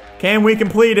 Can we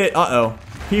complete it? Uh-oh.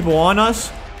 People on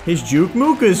us. His juke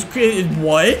mook is...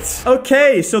 What?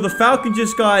 Okay, so the Falcon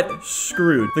just got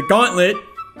screwed. The Gauntlet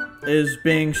is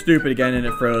being stupid again and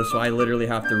it froze, so I literally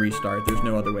have to restart. There's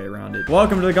no other way around it.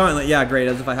 Welcome to the Gauntlet. Yeah, great,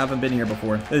 as if I haven't been here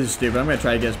before. This is stupid. I'm gonna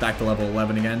try to get us back to level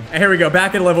 11 again. And here we go,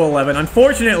 back at level 11.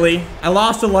 Unfortunately, I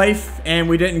lost a life and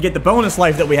we didn't get the bonus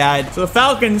life that we had. So the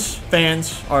Falcons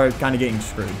fans are kind of getting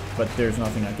screwed, but there's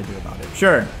nothing I can do about it.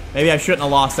 Sure, maybe I shouldn't have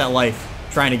lost that life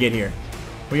trying to get here.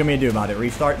 What you want me to do about it?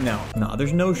 Restart? No. No,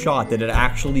 there's no shot that it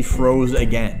actually froze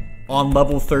again on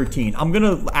level 13. I'm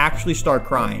gonna actually start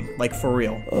crying. Like, for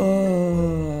real.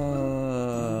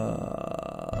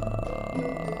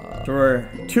 So we're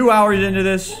 2 hours into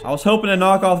this. I was hoping to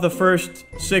knock off the first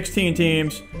 16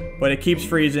 teams, but it keeps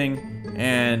freezing,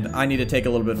 and I need to take a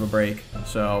little bit of a break.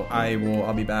 So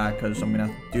I'll be back, because I'm gonna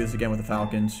have to do this again with the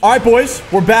Falcons. All right, boys,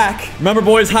 we're back. Remember,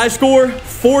 boys, high score,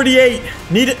 48.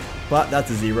 Need it. But that's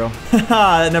a 0.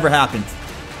 That never happened.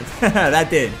 That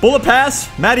did. Bullet pass.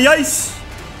 Matty Ice.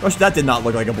 Gosh, that did not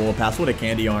look like a bullet pass. What a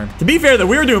candy arm. To be fair, though,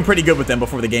 we were doing pretty good with them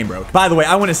before the game broke. By the way,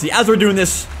 I want to see, as we're doing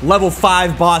this level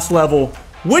 5 boss level,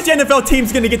 which NFL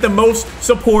team's going to get the most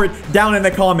support down in the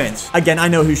comments? Again, I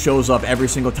know who shows up every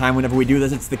single time whenever we do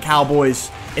this. It's the Cowboys.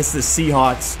 It's the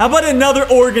Seahawks. How about another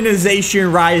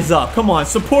organization rise up? Come on,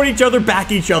 support each other,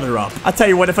 back each other up. I'll tell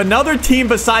you what, if another team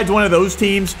besides one of those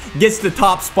teams gets the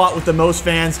top spot with the most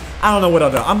fans, I don't know what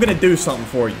I'll do. I'm going to do something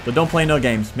for you. But don't play no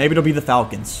games. Maybe it'll be the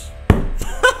Falcons.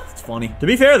 It's funny. To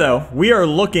be fair, though, we are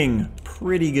looking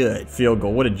pretty good. Field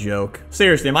goal. What a joke.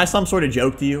 Seriously, am I some sort of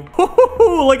joke to you?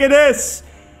 Look at this.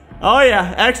 Oh,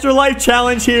 yeah. Extra life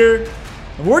challenge here.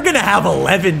 We're going to have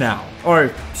 11 now.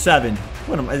 Or 7.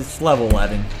 It's level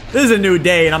 11. This is a new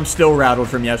day, and I'm still rattled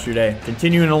from yesterday.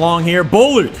 Continuing along here.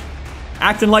 Bullard.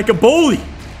 Acting like a bully.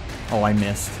 Oh, I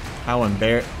missed. How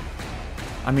embarrassing.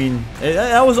 I mean,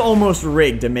 that was almost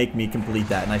rigged to make me complete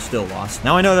that, and I still lost.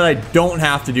 Now I know that I don't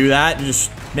have to do that.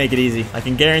 Just make it easy. I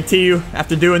can guarantee you,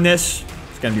 after doing this,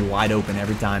 gonna be wide open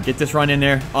every time. Get this run in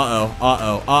there.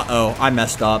 Uh-oh. I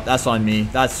messed up. That's on me.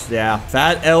 That's, yeah.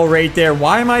 Fat L right there.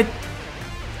 Why am I...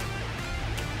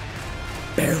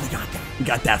 Barely got that. We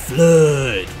got that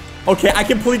flood. Okay, I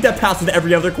complete that pass with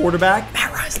every other quarterback.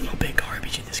 Matt Ryan's a little bit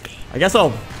garbage in this game. I guess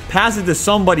I'll pass it to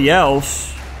somebody else.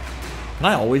 Can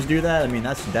I always do that? I mean,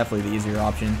 that's definitely the easier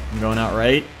option. I'm going out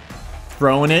right.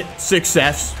 Throwing it.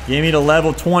 Success. Give me to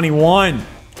level 21.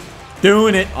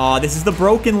 Doing it. Aw, this is the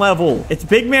broken level. It's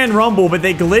Big Man Rumble, but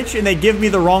they glitch and they give me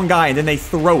the wrong guy, and then they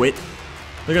throw it.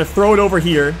 They're going to throw it over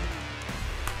here.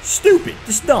 Stupid.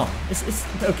 Just dumb. It's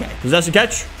okay. Possession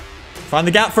catch. Find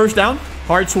the gap. First down.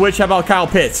 Hard switch. How about Kyle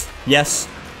Pitts? Yes,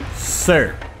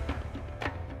 sir.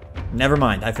 Never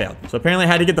mind. I failed. So apparently I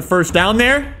had to get the first down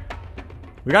there.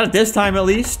 We got it this time at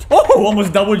least. Oh,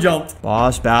 almost double jumped.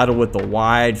 Boss battle with the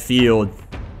wide field.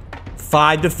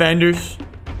 5 defenders.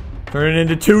 Turn it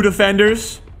into 2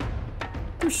 defenders.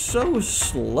 They're so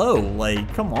slow.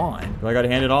 Like, come on. Do I gotta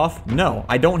hand it off? No,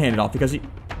 I don't hand it off because he...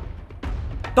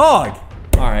 Dog!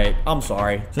 Alright, I'm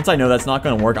sorry. Since I know that's not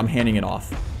gonna work, I'm handing it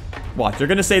off. Watch, they're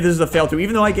gonna say this is a fail too.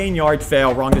 Even though I gain yards,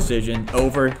 fail, wrong decision.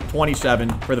 Over 27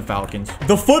 for the Falcons.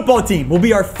 The football team will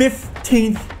be our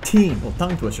 15th team. Well,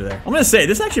 tongue twister there. I'm gonna say,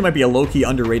 this actually might be a low-key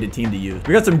underrated team to use.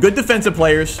 We got some good defensive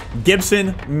players.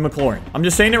 Gibson, McLaurin. I'm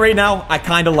just saying it right now. I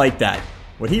kind of like that.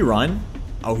 Would he run?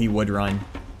 Oh, he would run.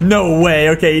 No way.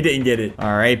 Okay, he didn't get it.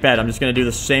 All right, bet. I'm just going to do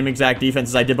the same exact defense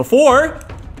as I did before.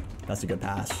 That's a good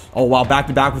pass. Oh, wow.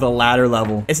 Back-to-back with a ladder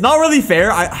level. It's not really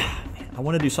fair. I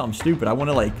want to do something stupid. I want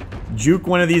to, like, juke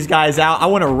one of these guys out. I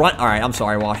want to run. All right, I'm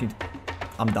sorry, Washington.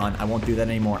 I'm done. I won't do that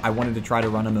anymore. I wanted to try to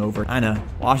run him over. I know.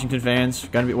 Washington fans.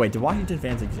 Gonna be... Wait, do Washington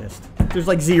fans exist? There's,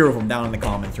 like, 0 of them down in the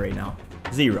comments right now.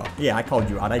 0. Yeah, I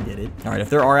called you out. I did it. All right, if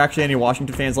there are actually any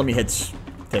Washington fans, let me hit...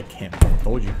 Pick him.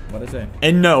 Told you. What'd I say?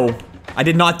 And no, I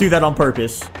did not do that on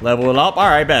purpose. Level it up. All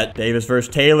right, bet. Davis versus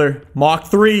Taylor. Mach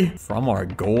 3 from our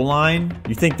goal line.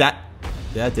 You think that...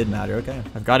 Yeah, it did matter. Okay.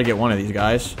 I've got to get one of these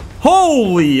guys.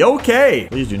 Holy, okay.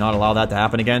 Please do not allow that to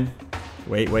happen again.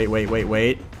 Wait.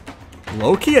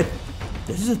 Low-key,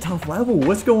 this is a tough level.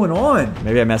 What's going on?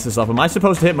 Maybe I messed this up. Am I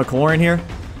supposed to hit McLaurin here?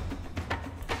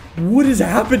 What is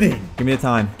happening? Give me the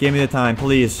time. Give me the time,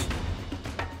 please.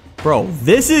 Bro,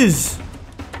 this is...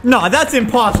 No, that's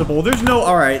impossible. There's no...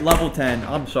 All right, level 10.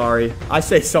 I'm sorry. I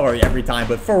say sorry every time,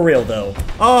 but for real, though.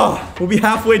 Oh, we'll be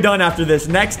halfway done after this.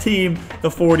 Next team, the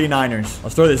 49ers.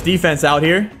 Let's throw this defense out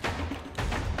here.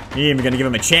 He ain't even gonna give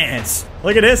him a chance.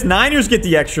 Look at this. Niners get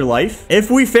the extra life. If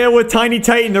we fail with Tiny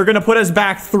Titan, they're gonna put us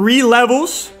back 3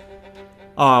 levels.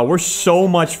 We're so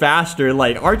much faster.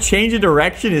 Like, our change of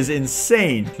direction is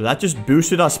insane. So that just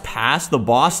boosted us past the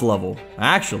boss level.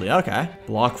 Actually, okay.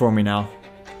 Block for me now.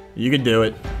 You can do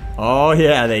it. Oh,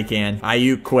 yeah, they can.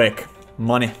 Ayuk quick.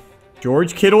 Money.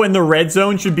 George Kittle in the red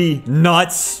zone should be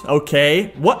nuts.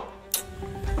 Okay. What?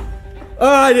 Oh,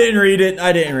 I didn't read it.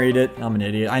 I'm an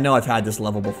idiot. I know I've had this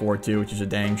level before, too, which is a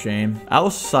dang shame.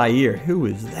 Al-Sair. Who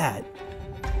is that?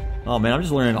 Oh, man, I'm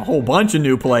just learning a whole bunch of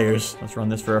new players. Let's run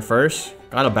this for a first.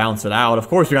 Gotta bounce it out. Of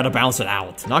course, we gotta bounce it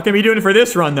out. Not gonna be doing it for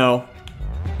this run, though.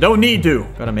 Don't need to.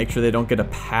 Gotta make sure they don't get a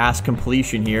pass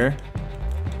completion here.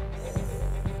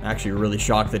 Actually, really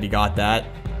shocked that he got that.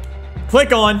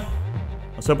 Click on.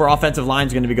 Let's hope our offensive line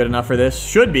is going to be good enough for this.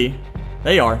 Should be.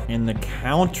 They are. In the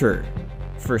counter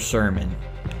for Sermon.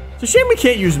 It's a shame we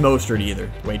can't use Mostert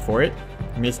either. Wait for it.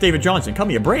 I mean, it's David Johnson. Cut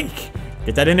me a break.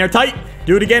 Get that in there tight.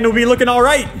 Do it again. We'll be looking all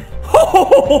right.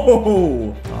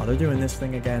 Oh, they're doing this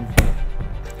thing again.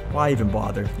 Why even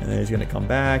bother? And then he's going to come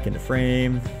back into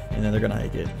frame. And then they're going to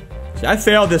hike it. See, I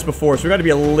failed this before, so we got to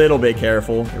be a little bit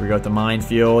careful. Here we go with the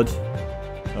minefield.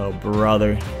 Oh,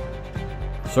 brother.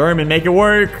 Sermon, make it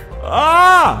work.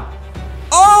 Ah!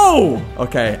 Oh!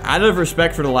 Okay, out of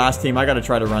respect for the last team, I gotta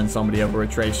try to run somebody over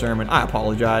with Trey Sermon. I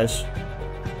apologize.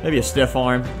 Maybe a stiff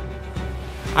arm.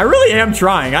 I really am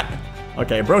trying.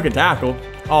 Okay, broken tackle.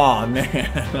 Oh,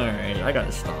 man. All right, I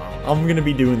gotta stop. I'm gonna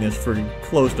be doing this for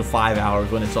close to 5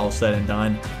 hours when it's all said and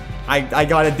done. I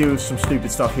gotta do some stupid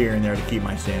stuff here and there to keep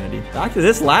my sanity. Back to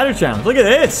this ladder challenge. Look at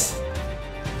this.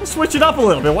 Let's switch it up a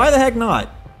little bit. Why the heck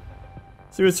not?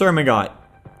 See what Sermon got.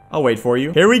 I'll wait for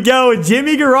you. Here we go.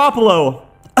 Jimmy Garoppolo.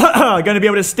 Gonna be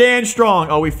able to stand strong.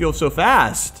 Oh, we feel so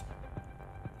fast.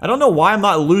 I don't know why I'm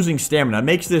not losing stamina. It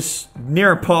makes this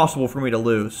near impossible for me to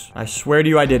lose. I swear to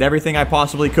you, I did everything I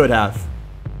possibly could have.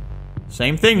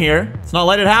 Same thing here. Let's not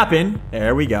let it happen.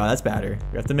 There we go. That's better.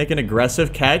 We have to make an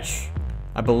aggressive catch.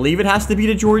 I believe it has to be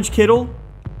to George Kittle.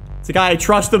 It's the guy I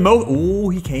trust the most. Ooh,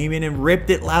 he came in and ripped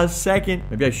it last second.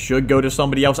 Maybe I should go to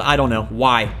somebody else. I don't know.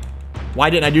 Why? Why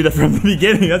didn't I do that from the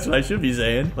beginning? That's what I should be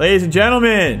saying. Ladies and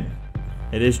gentlemen,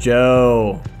 it is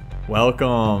Joe.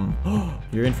 Welcome.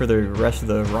 You're in for the rest of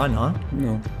the run, huh?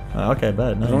 No. Oh, okay,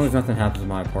 bad. Nice. As long as nothing happens in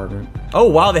my apartment. Oh,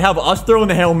 wow. They have us throwing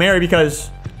the Hail Mary because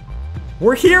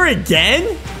we're here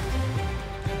again?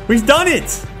 We've done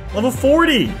it. Level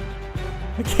 40.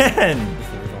 Again.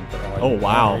 Oh,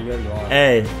 wow.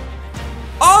 Hey.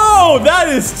 Oh, that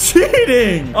is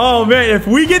cheating. Oh, man. If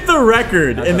we get the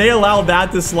record and they allow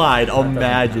that to slide,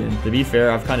 imagine. To be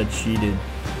fair, I've kind of cheated.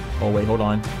 Oh, wait. Hold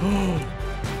on.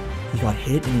 He got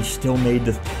hit and he still made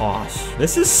the toss.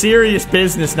 This is serious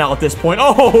business now at this point.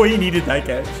 Oh, he needed that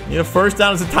catch. Need a first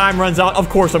down as the time runs out. Of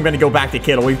course, I'm going to go back to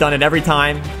Kittle. We've done it every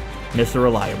time. Mr.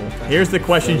 Reliable. Here's the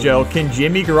question, Joe. Can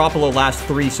Jimmy Garoppolo last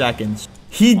 3 seconds?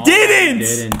 He didn't!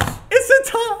 It's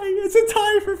a tie. It's a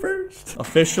tie for first.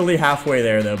 Officially halfway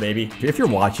there, though, baby. If you're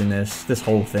watching this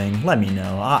whole thing, let me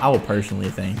know. I will personally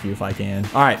thank you if I can.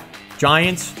 All right.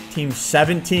 Giants, team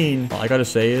 17. All I got to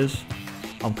say is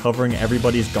I'm covering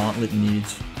everybody's gauntlet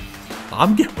needs.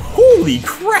 Holy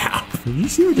crap. Did you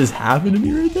see what just happened to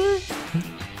me right there?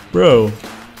 Bro.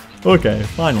 Okay,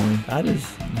 finally. That is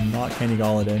not Kenny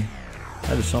Galladay.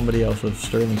 That is somebody else with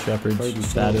Sterling Shepard's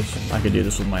status. I could do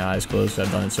this with my eyes closed.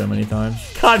 I've done it so many times.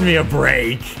 Cut me a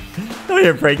break. Cut me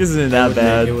a break. This isn't that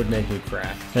bad. It would make me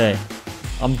crack. Hey,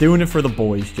 I'm doing it for the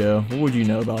boys, Joe. What would you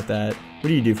know about that? What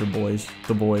do you do for boys?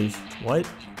 The boys. What?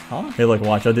 Huh? Hey, look,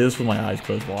 watch. I'll do this with my eyes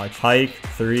closed. Watch. Hike.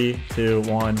 3, 2,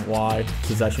 1. Y.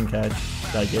 Possession catch.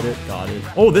 Did I get it? Got it.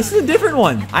 Oh, this is a different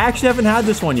one. I actually haven't had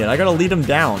this one yet. I gotta lead him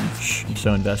down. Shh. I'm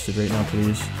so invested right now,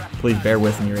 please. Please bear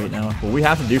with me right now. What we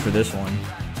have to do for this one.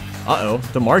 Uh-oh.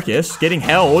 DeMarcus getting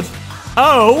held.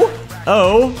 Oh.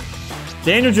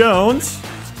 Daniel Jones.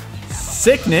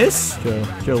 Sickness.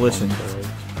 Joe, listen.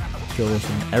 Joe,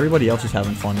 listen. Everybody else is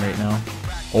having fun right now.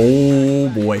 Oh,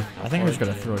 boy. I think I'm just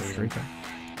gonna throw a streak.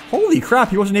 Holy crap.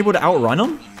 He wasn't able to outrun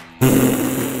him?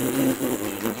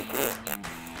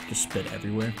 Just spit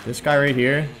everywhere. This guy right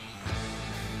here.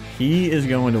 He is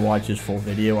going to watch his full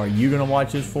video. Are you going to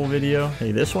watch his full video?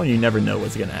 Hey, this one, you never know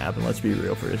what's going to happen. Let's be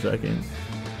real for a second.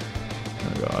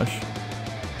 Oh, gosh.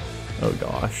 Oh,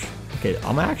 gosh. Okay,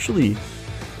 I'm actually...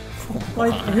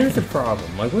 Like, here's the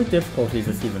problem. Like, what difficulty is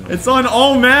this even? It's on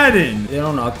all Madden! They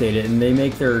don't update it, and they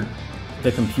make the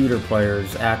computer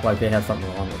players act like they have something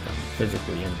wrong with them.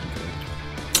 Physically and mentally.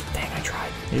 Dang, I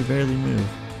tried. They barely move.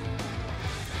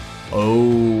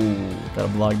 Oh, gotta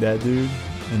block that dude.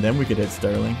 And then we could hit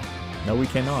Sterling. No, we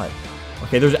cannot.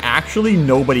 Okay, there's actually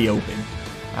nobody open.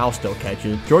 I'll still catch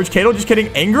it. George Kittle just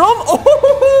kidding. Ingram?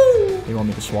 Oh! You want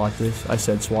me to SWAT this? I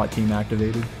said SWAT team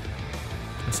activated.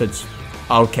 I said...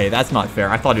 Okay, that's not fair.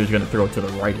 I thought he was going to throw it to the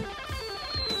right.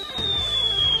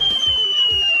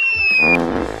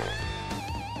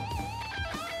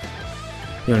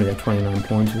 You only got 29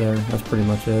 points there. That's pretty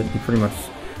much it. You pretty much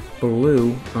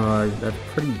blew. That's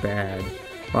pretty bad.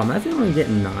 Wow, imagine only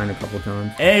getting 9 a couple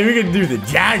times. Hey, we can do the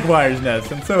Jaguars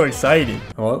nest. I'm so excited.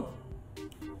 Hello?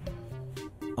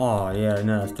 Oh, yeah,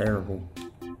 no, that's terrible.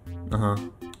 Uh-huh.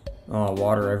 Oh,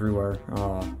 water everywhere.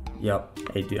 Oh, yep.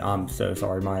 Hey, dude, I'm so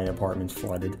sorry. My apartment's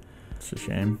flooded. It's a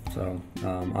shame. So,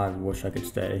 I wish I could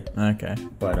stay. Okay.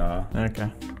 But, okay.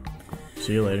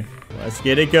 See you later. Let's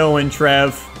get it going,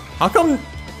 Trev. How come...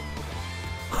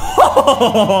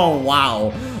 Oh,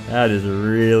 wow. That is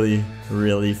really,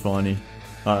 really funny.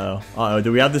 Uh-oh. Uh-oh.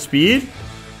 Do we have the speed?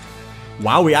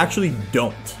 Wow, we actually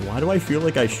don't. Why do I feel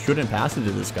like I shouldn't pass it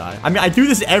to this guy? I mean, I do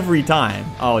this every time.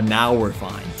 Oh, now we're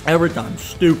fine. Every time.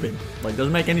 Stupid. Like,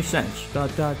 doesn't make any sense.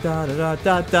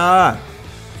 Da-da-da-da-da-da-da.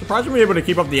 Surprised we were able to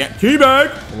keep up the...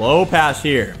 T-bag! Low pass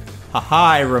here. Haha,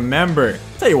 I remember.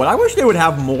 Tell you what, I wish they would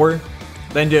have more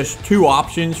than just 2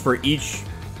 options for each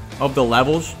of the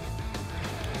levels.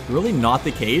 Really not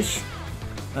the case.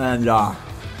 And, I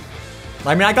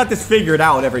mean, I got this figured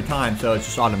out every time, so it's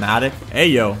just automatic. Hey,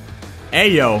 yo.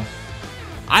 Hey, yo.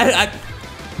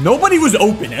 Nobody was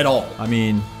open at all. I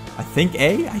mean, I think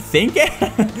A? I think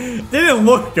A? Didn't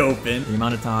look open. The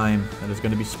amount of time that is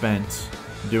going to be spent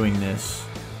doing this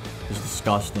is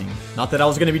disgusting. Not that I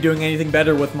was going to be doing anything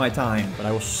better with my time, but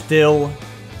I will still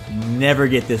never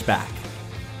get this back.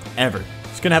 Ever.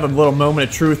 Just going to have a little moment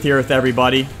of truth here with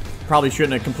everybody. Probably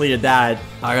shouldn't have completed that.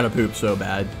 I gotta poop so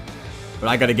bad. But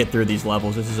I gotta get through these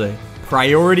levels. This is a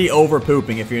priority over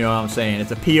pooping, if you know what I'm saying.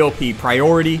 It's a POP,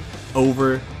 priority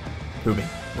over pooping.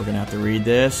 We're gonna have to read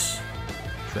this.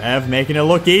 Trev making it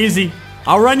look easy.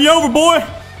 I'll run you over, boy.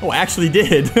 Oh, actually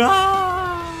did.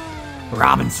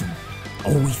 Robinson.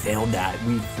 Oh, we failed that.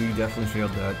 We definitely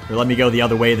failed that. Or let me go the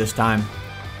other way this time.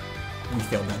 We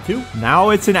failed that too.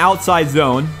 Now it's an outside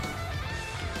zone.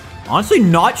 Honestly,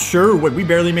 not sure what we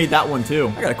barely made that one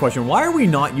too. I got a question. Why are we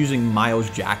not using Miles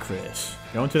Jack for this?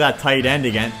 Going to that tight end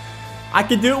again. I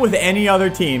could do it with any other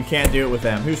team. Can't do it with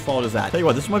them. Whose fault is that? Tell you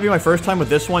what, this might be my first time with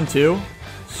this one too.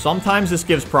 Sometimes this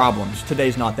gives problems.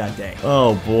 Today's not that day.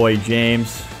 Oh boy,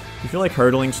 James. You feel like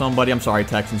hurdling somebody? I'm sorry,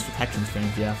 Texans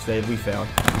fans. Yeah, we failed.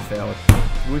 We failed.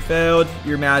 We failed.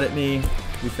 You're mad at me.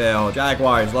 We failed.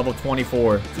 Jaguars, level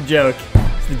 24. It's a joke.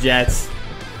 It's the Jets.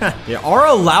 They are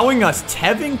allowing us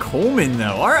Tevin Coleman,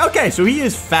 though. Okay, so he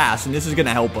is fast, and this is going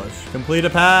to help us. Complete a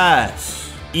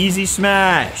pass. Easy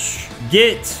smash.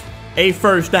 Get a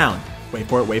first down. Wait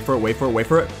for it, wait for it, wait for it, wait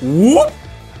for it. Whoop!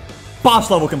 Boss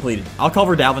level completed. I'll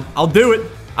cover Dalvin. I'll do it.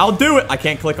 I'll do it. I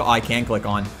can't click. Oh, I can click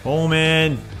on.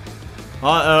 Coleman.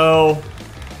 Uh-oh.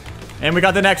 And we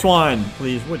got the next one.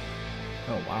 Please. What?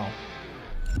 Oh, wow.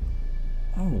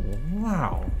 Oh,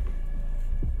 wow.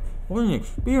 What an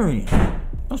experience.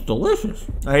 That's delicious.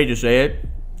 I hate to say it.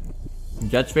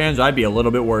 Jets fans, I'd be a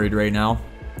little bit worried right now.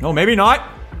 No, maybe not.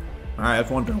 All right,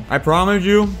 that's one thing. I promise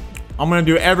you, I'm going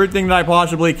to do everything that I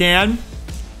possibly can.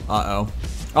 Uh-oh.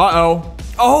 Uh-oh.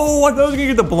 Oh, I thought I was going to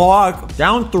get the block.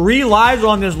 Down 3 lives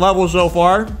on this level so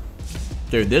far.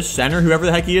 Dude, this center, whoever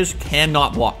the heck he is,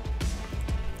 cannot block.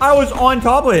 I was on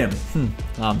top of him.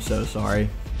 I'm so sorry.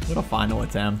 What a final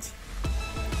attempt.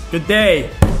 Good day.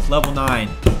 Level 9.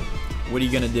 What are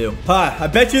you going to do? I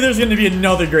bet you there's going to be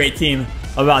another great team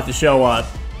about to show up.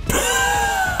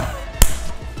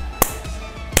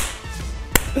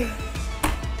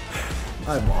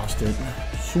 I lost it.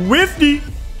 Swifty.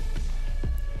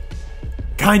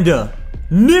 Kinda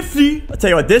nifty. I'll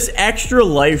tell you what, this extra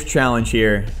life challenge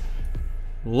here.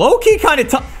 Low-key kind of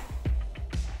tough.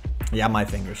 Yeah, my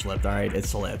finger slipped. All right, it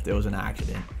slipped. It was an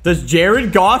accident. Does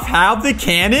Jared Goff have the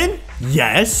cannon?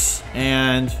 Yes.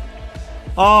 And...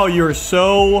 oh, you're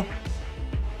so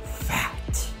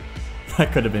fat.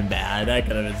 That could have been bad. That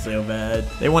could have been so bad.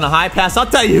 They want a high pass. I'll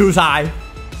tell you who's high.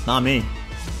 Not me.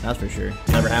 That's for sure.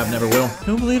 Never have, never will.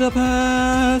 Complete a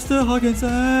pass to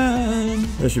Hawkinson.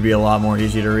 This should be a lot more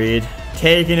easy to read.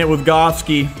 Taking it with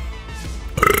Goffsky.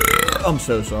 I'm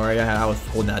so sorry. I was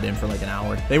holding that in for like an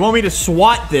hour. They want me to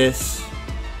swat this.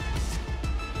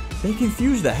 They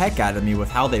confuse the heck out of me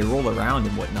with how they roll around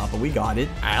and whatnot, but we got it.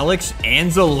 Alex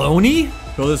Anzalone?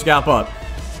 Fill this gap up.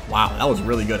 Wow, that was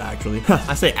really good, actually.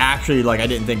 I say actually like I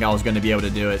didn't think I was going to be able to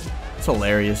do it. It's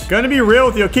hilarious. Gonna be real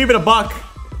with you. Keep it a buck.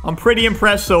 I'm pretty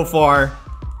impressed so far.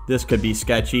 This could be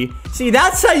sketchy. See,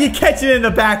 that's how you catch it in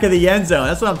the back of the end zone.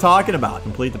 That's what I'm talking about.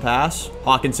 Complete the pass.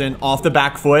 Hawkinson off the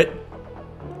back foot.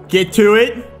 Get to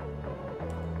it.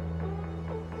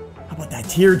 How about that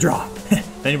teardrop?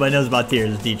 If anybody knows about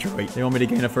tears, it's Detroit. They want me to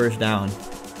gain a first down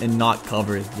and not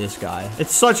cover this guy.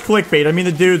 It's such clickbait. I mean,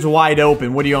 the dude's wide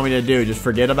open. What do you want me to do? Just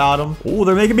forget about him? Oh,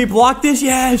 they're making me block this.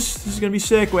 Yes. This is going to be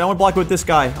sick. Wait, I want to block it with this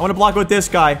guy. I want to block it with this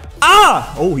guy.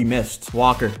 Ah! Oh, he missed.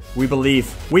 Walker. We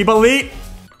believe. We believe.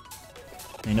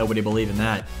 Ain't nobody believing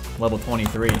that. Level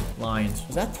 23. Lions.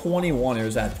 Is that 21 or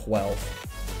is that 12?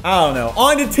 I don't know.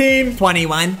 On to team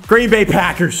 21. Green Bay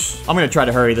Packers. I'm going to try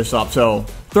to hurry this up. So,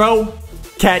 throw,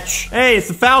 catch. Hey, it's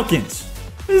the Falcons.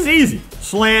 This is easy.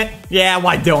 Slant. Yeah,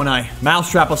 why don't I?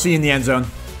 Mousetrap. I'll see you in the end zone.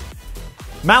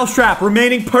 Mousetrap.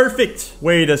 Remaining perfect.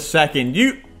 Wait a second.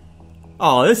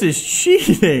 Oh, this is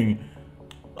cheating.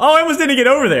 Oh, I almost didn't get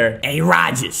over there. Hey,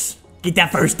 Rodgers. Get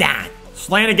that first down.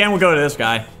 Slant again. We'll go to this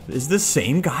guy. Is the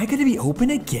same guy going to be open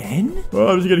again? Well,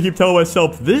 I'm just going to keep telling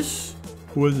myself this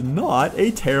was not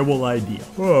a terrible idea.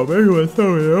 Oh, maybe it was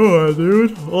so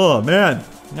dude. Oh, man.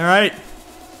 All right.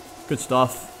 Good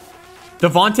stuff.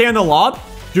 Devontae on the lob.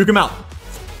 Juke him out.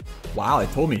 Wow, they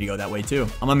told me to go that way, too.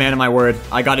 I'm a man of my word.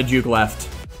 I got a juke left.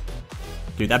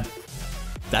 Dude,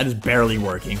 that is barely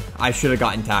working. I should have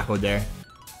gotten tackled there.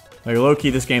 Like, low-key,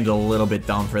 this game's a little bit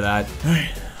dumb for that. All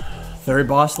right. Third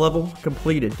boss level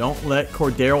completed. Don't let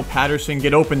Cordero Patterson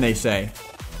get open, they say.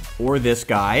 Or this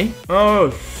guy.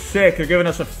 Oh, sick. They're giving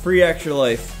us a free extra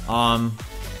life. What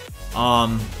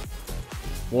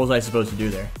was I supposed to do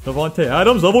there? Davante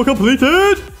Adams, level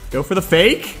completed. Go for the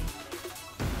fake.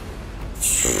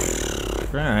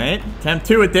 All right. Attempt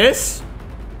 2 at this.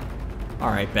 All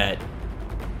right, bet.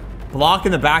 Block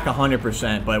in the back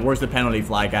 100%, but where's the penalty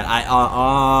flag at?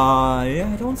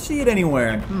 Yeah, I don't see it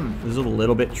anywhere. This is a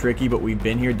little bit tricky, but we've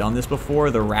been here, done this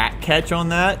before. The rat catch on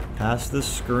that. Past the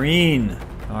screen.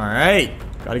 All right.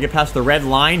 Got to get past the red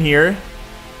line here.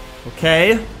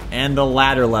 Okay. And the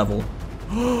ladder level.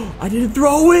 I didn't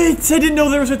throw it. I didn't know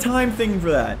there was a time thing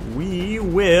for that. We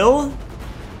will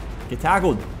get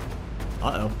tackled.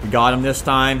 Uh-oh. We got him this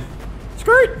time.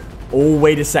 Skirt. Oh,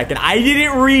 wait a second. I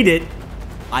didn't read it.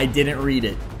 I didn't read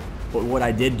it. But what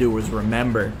I did do was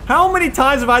remember. How many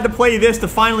times have I had to play this to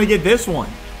finally get this one?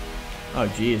 Oh,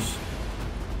 jeez.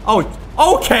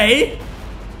 Oh, okay.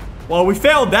 Well, we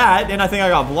failed that, and I think I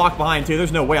got blocked behind, too.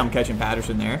 There's no way I'm catching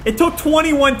Patterson there. It took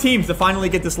 21 teams to finally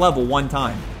get this level one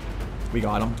time. We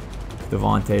got him.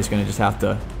 Davante's going to just have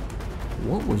to...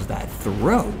 What was that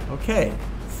throw? Okay.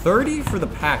 30 for the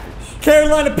Packers.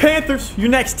 Carolina Panthers, your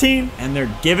next team. And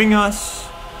they're giving us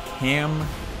Cam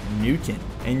Newton.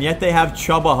 And yet they have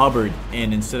Chubba Hubbard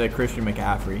in instead of Christian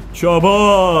McCaffrey.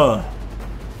 Chubba!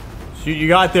 Shoot you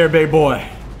got there, big boy.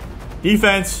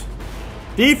 Defense.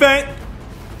 Defense!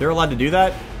 They're allowed to do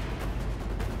that?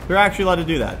 They're actually allowed to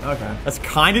do that. Okay. That's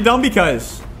kind of dumb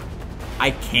because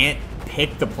I can't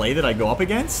pick the play that I go up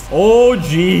against. Oh,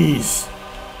 jeez.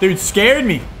 Dude, scared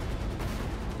me.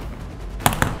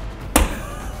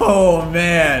 Oh,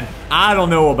 man. I don't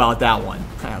know about that one.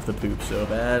 I have to poop so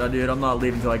bad. Dude, I'm not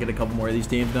leaving until I get a couple more of these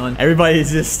teams done.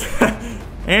 Everybody's just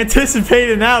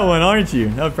anticipating that one, aren't you?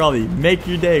 That would probably make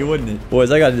your day, wouldn't it?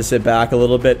 Boys, I got to sit back a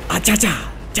little bit.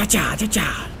 Ah-cha-cha, cha-cha,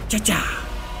 cha-cha, cha-cha.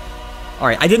 All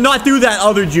right, I did not do that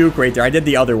other juke right there. I did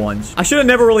the other ones. I should have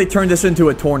never really turned this into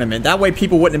a tournament. That way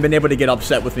people wouldn't have been able to get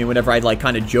upset with me whenever I'd like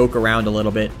kind of joke around a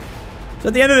little bit. So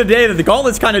at the end of the day, the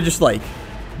Gauntlet's kind of just like,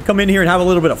 come in here and have a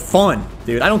little bit of fun,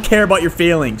 dude. I don't care about your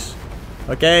feelings,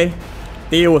 okay?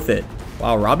 Deal with it.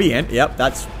 Wow, Robbie Anderson. Yep,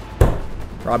 that's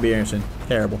Robbie Anderson.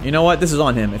 Terrible. You know what? This is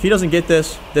on him. If he doesn't get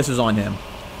this, this is on him.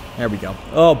 There we go.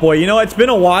 Oh, boy. You know what? It's been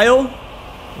a while.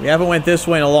 We haven't went this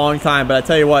way in a long time, but I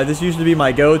tell you what, this used to be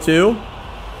my go-to.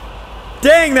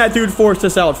 Dang, that dude forced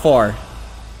us out far.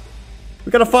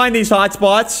 We gotta find these hot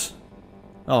spots.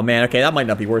 Oh, man. Okay, that might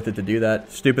not be worth it to do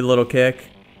that. Stupid little kick.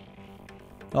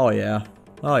 Oh, yeah.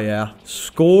 Oh, yeah.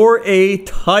 Score a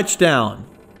touchdown.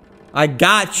 I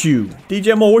got you.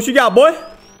 DJ Moore, what you got, boy?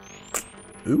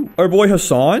 Ooh. Our boy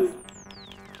Hassan.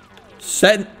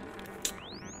 Set.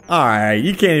 Alright,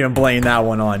 you can't even blame that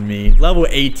one on me. Level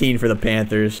 18 for the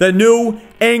Panthers. The New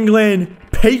England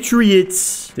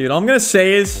Patriots. Dude, all I'm going to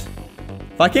say is,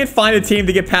 if I can't find a team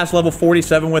to get past level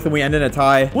 47 with and we end in a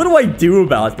tie, what do I do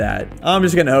about that? I'm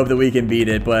just going to hope that we can beat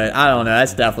it, but I don't know.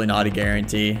 That's definitely not a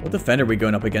guarantee. What defender are we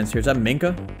going up against here? Is that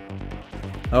Minka?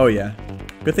 Oh, yeah.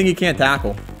 Good thing he can't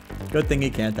tackle. Good thing he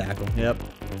can't tackle. Yep.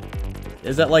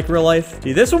 Is that like real life?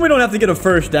 See, this one we don't have to get a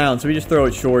first down, so we just throw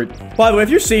it short. By the way, if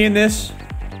you're seeing this,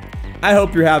 I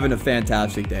hope you're having a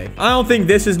fantastic day. I don't think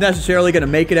this is necessarily going to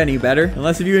make it any better,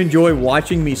 unless if you enjoy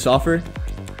watching me suffer.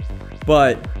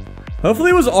 But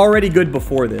hopefully it was already good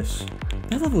before this.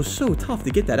 That level was so tough to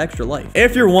get that extra life.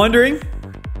 If you're wondering,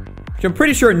 which I'm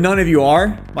pretty sure none of you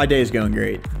are, my day is going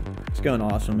great. It's going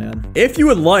awesome, man. If you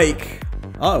would like...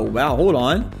 Oh, wow, hold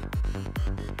on.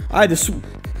 That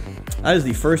is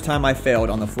the first time I failed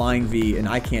on the Flying V, and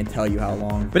I can't tell you how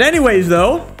long. But anyways,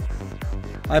 though,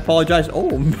 I apologize.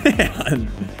 Oh, man.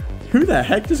 Who the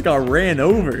heck just got ran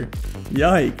over?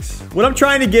 Yikes. What I'm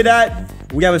trying to get at,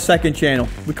 we have a second channel.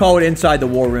 We call it Inside the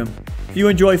War Room. If you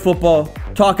enjoy football,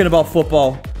 talking about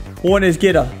football, want to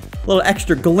get a little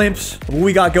extra glimpse of what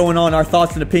we got going on, our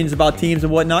thoughts and opinions about teams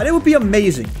and whatnot, it would be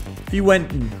amazing if you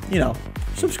went and, you know,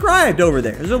 subscribed over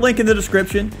there. There's a link in the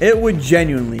description. It would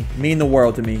genuinely mean the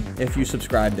world to me if you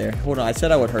subscribed there. Hold on, I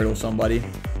said I would hurdle somebody.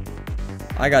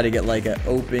 I got to get like an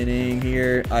opening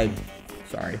here.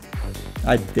 Sorry.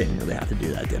 I didn't really have to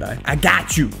do that, did I? I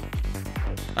got you.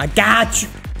 I got you.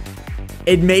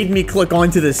 It made me click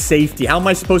onto the safety. How am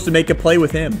I supposed to make a play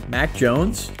with him? Mac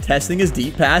Jones testing his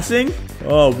deep passing.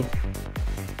 Oh,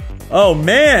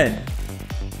 man.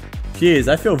 Jeez,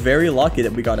 I feel very lucky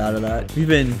that we got out of that. We've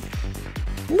been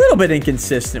a little bit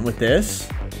inconsistent with this.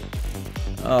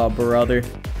 Oh, brother.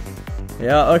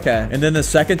 Yeah, okay. And then the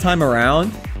second time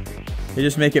around, they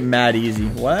just make it mad easy.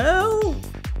 Well,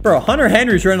 Bro, Hunter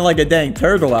Henry's running like a dang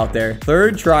turtle out there.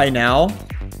 Third try now.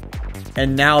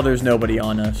 And now there's nobody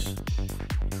on us.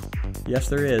 Yes,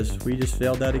 there is. We just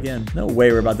failed that again. No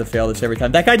way we're about to fail this every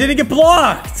time. That guy didn't get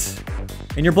blocked.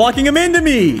 And you're blocking him into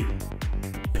me.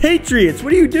 Patriots,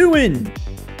 what are you doing?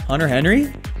 Hunter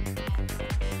Henry?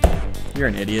 You're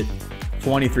an idiot.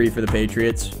 23 for the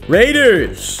Patriots.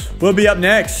 Raiders will be up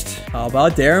next. How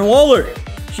about Darren Waller?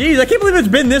 Jeez, I can't believe it's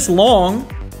been this long.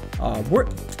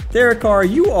 Derek Carr,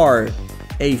 you are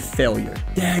a failure.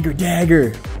 Dagger,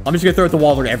 dagger. I'm just going to throw it to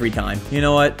Waller every time. You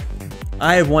know what?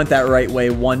 I have went that right way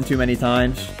one too many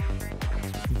times.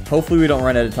 Hopefully we don't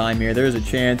run out of time here. There's a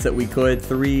chance that we could.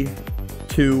 3,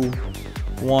 2,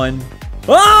 1.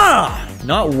 Ah!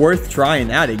 Not worth trying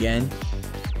that again.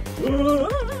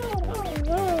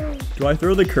 Do I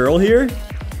throw the curl here?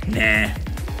 Nah.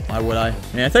 Why would I?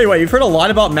 Man, I tell you what, you've heard a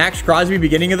lot about Max Crosby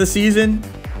beginning of the season.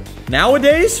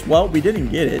 Nowadays, well, we didn't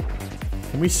get it.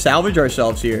 Can we salvage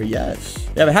ourselves here? Yes.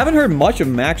 Yeah, but I haven't heard much of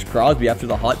Max Crosby after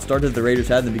the hot start that the Raiders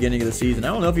had in the beginning of the season. I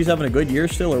don't know if he's having a good year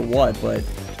still or what, but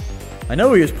I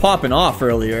know he was popping off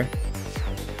earlier.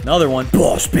 Another one.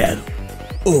 Boss battle.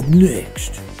 Up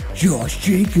next, Josh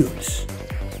Jacobs.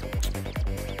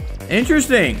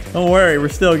 Interesting. Don't worry, we're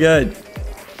still good.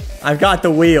 I've got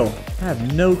the wheel. I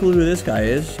have no clue who this guy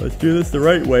is. Let's do this the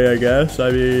right way, I guess. I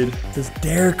mean, does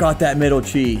Derek got that middle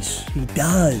cheese? He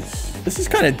does. This is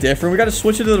kind of different. We got to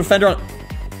switch it to the defender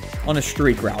on a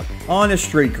streak route. On a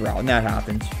streak route, and that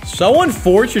happens. So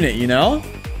unfortunate, you know?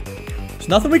 There's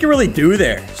nothing we can really do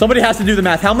there. Somebody has to do the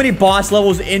math. How many boss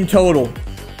levels in total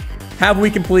have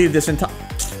we completed this entire...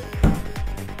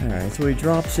 Alright, so he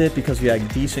drops it because we had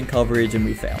decent coverage and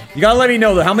we fail. You gotta let me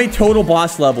know, though, how many total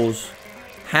boss levels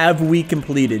have we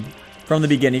completed from the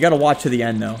beginning? You gotta watch to the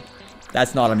end, though.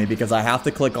 That's not on me because I have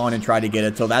to click on and try to get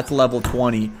it. So that's level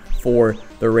 20 for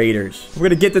the Raiders. We're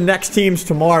gonna get the next teams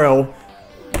tomorrow.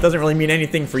 Doesn't really mean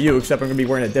anything for you, except I'm gonna be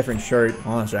wearing a different shirt.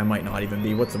 Honestly, I might not even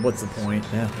be. What's the point?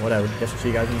 Yeah, whatever. Guess I'll see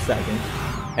you guys in a second.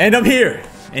 And I'm here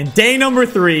in day number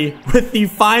 3 with the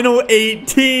final 8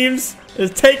 teams.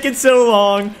 It's taken so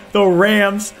long. The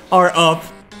Rams are up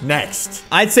next.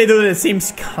 I'd say, though, that it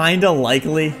seems kind of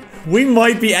likely we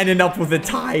might be ending up with a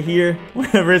tie here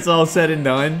whenever it's all said and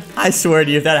done. I swear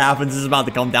to you, if that happens, it's about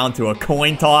to come down to a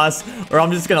coin toss, or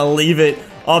I'm just going to leave it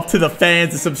up to the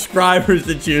fans, the subscribers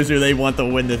to choose who they want to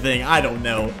win the thing. I don't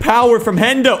know. Power from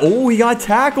Henda. Oh, we got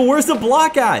tackle. Where's the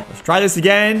block at? Let's try this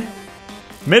again.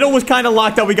 Middle was kind of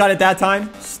locked up. We got it that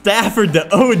time. Stafford to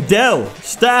Odell.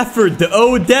 Stafford to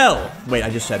Odell. Wait,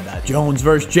 I just said that. Jones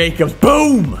versus Jacobs.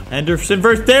 Boom. Henderson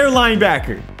versus their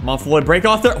linebacker. Monfloyd break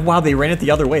off there. Wow, they ran it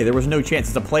the other way. There was no chance.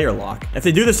 It's a player lock. If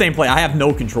they do the same play, I have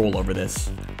no control over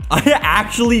this. I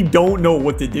actually don't know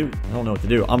what to do. I don't know what to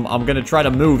do. I'm going to try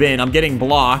to move in. I'm getting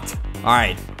blocked. All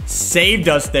right. Saved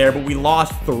us there, but we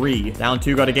lost 3. Down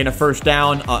 2. Got to gain a first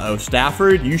down. Uh-oh.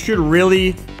 Stafford, you should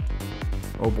really...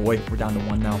 Oh boy, we're down to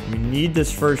 1 now. We need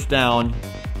this first down.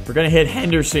 We're going to hit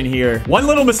Henderson here. One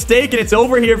little mistake and it's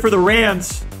over here for the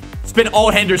Rams. It's been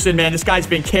all Henderson, man. This guy's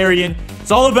been carrying.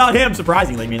 It's all about him,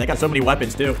 surprisingly. I mean, they got so many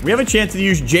weapons, too. We have a chance to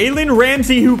use Jalen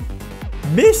Ramsey, who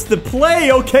missed the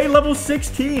play. Okay, level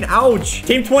 16. Ouch.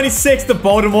 Team 26, the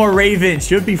Baltimore Ravens.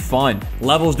 Should be fun.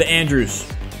 Levels to Andrews.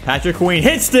 Patrick Queen.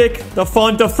 Hit stick. The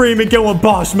fun to Freeman going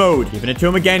boss mode. Giving it to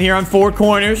him again here on 4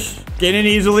 corners. Getting in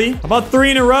easily. About 3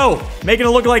 in a row. Making it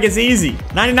look like it's easy.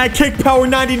 99 kick power,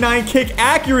 99 kick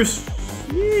accuracy.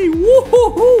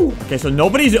 Woo-hoo-hoo. Okay, so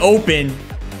nobody's open.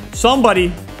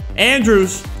 Somebody.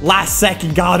 Andrews. Last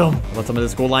second got him. Let some of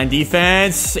this goal line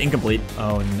defense. Incomplete.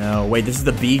 Oh, no. Wait, this is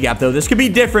the B gap, though. This could be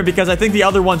different because I think the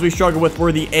other ones we struggled with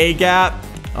were the A gap.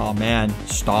 Oh, man.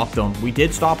 Stopped them. We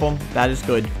did stop them. That is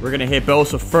good. We're going to hit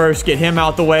Bosa first. Get him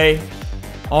out the way.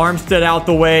 Armstead out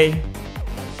the way.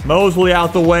 Mosley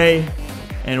out the way.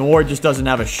 And Ward just doesn't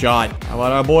have a shot. How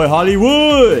about our boy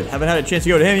Hollywood? Haven't had a chance to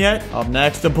go to him yet. Up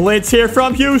next, the blitz here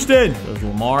from Houston. Does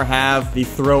Lamar have the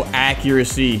throw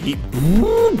accuracy?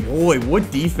 Ooh, boy,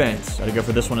 what defense. Got to go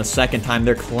for this one a second time.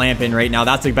 They're clamping right now.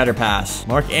 That's a better pass.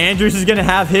 Mark Andrews is going to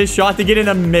have his shot to get in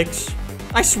a mix.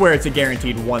 I swear it's a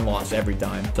guaranteed 1 loss every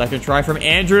time. Second try from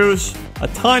Andrews. A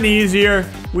ton easier.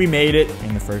 We made it.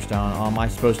 And the first down. Am I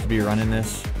supposed to be running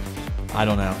this? I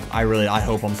don't know. I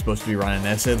hope I'm supposed to be running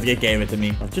this. It gave it to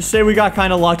me. Let's just say we got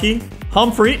kind of lucky.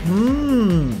 Humphrey.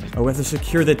 Oh, we have to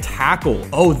secure the tackle.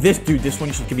 Oh, this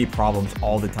one should give me problems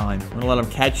all the time. I'm going to let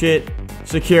him catch it.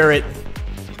 Secure it.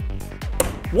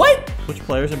 What? Switch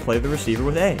players and play the receiver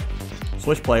with A.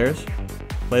 Switch players.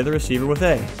 Play the receiver with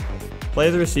A. Play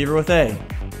the receiver with A.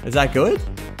 Is that good?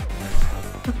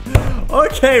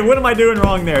 Okay, what am I doing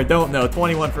wrong there? Don't know.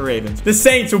 21 for Ravens. The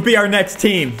Saints will be our next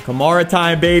team. Kamara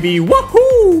time, baby.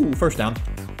 Woohoo! First down.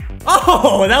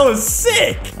 Oh, that was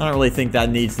sick. I don't really think that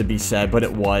needs to be said, but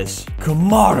it was.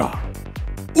 Kamara.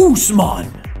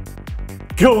 Usman.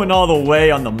 Going all the way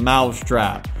on the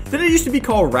mousetrap. Did it used to be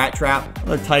called Rat Trap?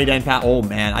 Another tight end pat. Oh,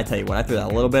 man. I tell you what. I threw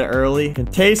that a little bit early. And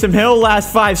Taysom Hill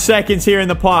last 5 seconds here in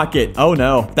the pocket. Oh,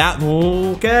 no.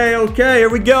 Okay. Here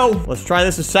we go. Let's try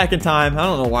this a second time. I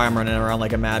don't know why I'm running around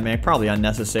like a madman. Probably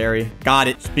unnecessary. Got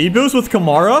it. Speed boost with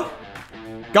Kamara.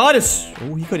 Got it.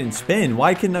 Oh, he couldn't spin.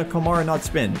 Why can Kamara not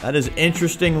spin? That is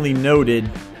interestingly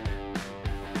noted.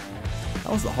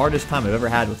 That was the hardest time I've ever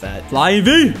had with that. Flying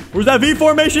V. Where's that V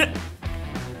formation?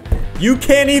 You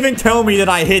can't even tell me that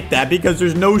I hit that because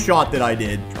there's no shot that I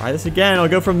did. Try this again. I'll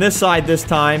go from this side this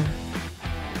time.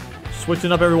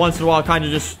 Switching up every once in a while kind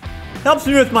of just helps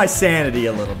me with my sanity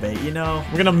a little bit, you know?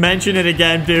 We're gonna mention it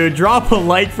again, dude. Drop a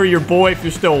like for your boy if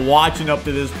you're still watching up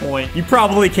to this point. You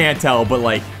probably can't tell, but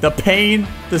like the pain,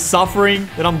 the suffering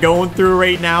that I'm going through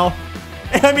right now.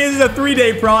 I mean, this is a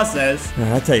 3-day process.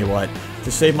 I tell you what,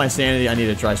 to save my sanity, I need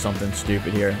to try something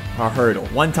stupid here. A hurdle.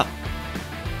 One time.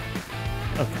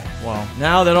 Okay. Well,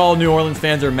 now that all New Orleans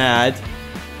fans are mad,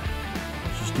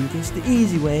 let's just do this the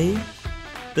easy way.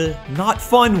 The not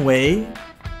fun way.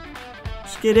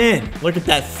 Just get in. Look at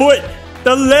that foot.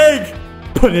 The leg.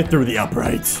 Put it through the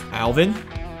uprights. Alvin.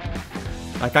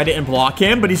 That guy didn't block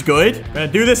him, but he's good. Gonna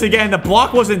do this again. The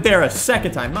block wasn't there a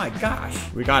second time. My gosh.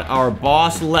 We got our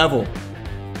boss level.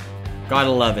 Got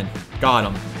 11. Got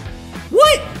him.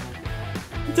 What?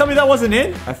 You tell me that wasn't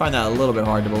in? I find that a little bit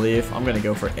hard to believe. I'm gonna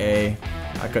go for A.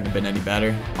 I couldn't have been any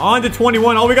better. On to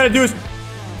 21. All we gotta do is...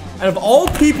 Out of all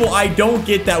people, I don't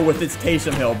get that with it's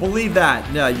Taysom Hill. Believe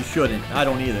that. No, you shouldn't. I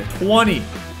don't either. 20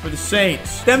 for the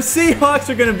Saints. Them Seahawks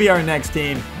are gonna be our next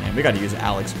team. Man, we gotta use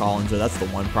Alex Collins, so that's the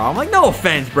one problem. Like, no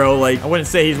offense, bro. Like, I wouldn't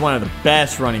say he's one of the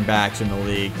best running backs in the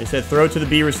league. They said throw to the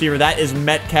B receiver. That is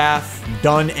Metcalf.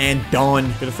 Done and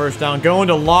done. Get a first down. Going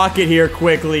to Lockett here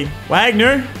quickly.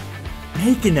 Wagner.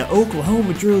 Making the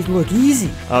Oklahoma drills look easy.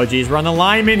 Oh, geez. Run the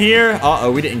lineman here. Uh-oh,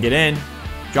 we didn't get in.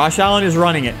 Josh Allen is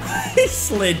running it. He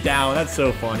slid down. That's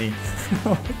so funny.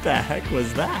 What the heck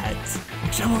was that?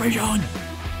 Acceleration.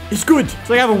 It's good.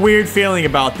 So I have a weird feeling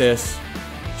about this.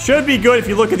 Should be good if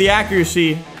you look at the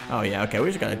accuracy. Oh, yeah. Okay, we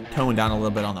just got to tone down a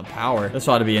little bit on the power. This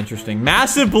ought to be interesting.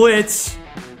 Massive blitz.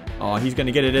 Oh, he's going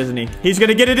to get it, isn't he? He's going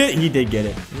to get it. He did get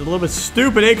it. He's a little bit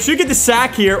stupid. He should get the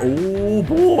sack here. Oh,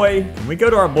 boy. Can we go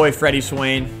to our boy, Freddie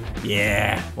Swain?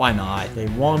 Yeah, why not? They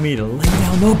want me to lay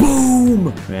down the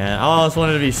boom. Man, I almost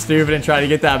wanted to be stupid and try to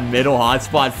get that middle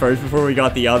hotspot first before we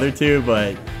got the other two,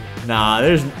 but nah,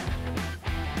 there's...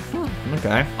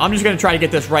 Okay. I'm just going to try to get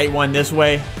this right one this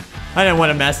way. I didn't want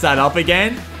to mess that up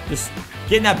again. Just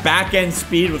getting that back end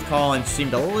speed with Collins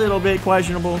seemed a little bit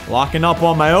questionable. Locking up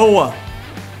on my Owa.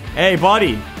 Hey,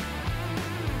 buddy.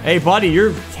 Hey, buddy,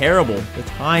 you're terrible. You're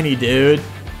tiny, dude.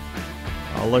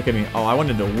 Oh, look at me. Oh, I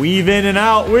wanted to weave in and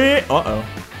out. Uh-oh.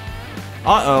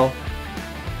 Uh-oh.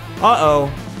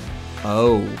 Uh-oh.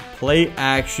 Oh, play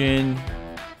action.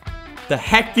 The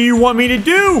heck do you want me to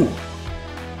do?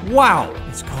 Wow.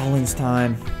 It's Collins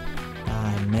time.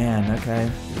 Ah, man.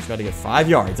 Okay. We just got to get 5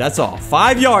 yards. That's all.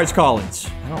 5 yards, Collins.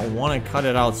 I don't want to cut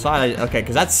it outside. Okay,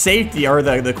 because that safety, or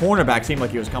the cornerback seemed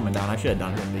like he was coming down. I should have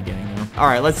done it from the beginning, though. All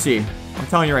right, let's see. I'm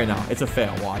telling you right now, it's a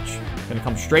fail. Watch. Gonna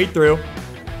come straight through.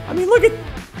 I mean, look at...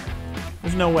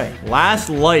 There's no way. Last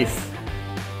life.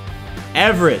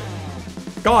 Everett.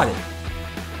 Got it.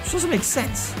 This doesn't make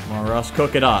sense. Come on, Russ.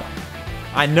 Cook it up.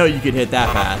 I know you could hit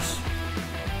that pass.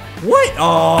 What?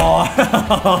 Oh.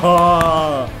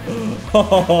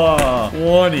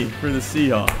 20 for the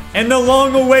Seahawks. And the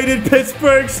long-awaited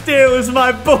Pittsburgh Steelers,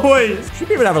 my boys. Should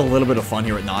be able to have a little bit of fun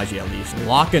here with Najee at least.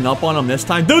 Locking up on him this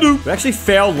time. Doo-doo. We actually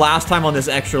failed last time on this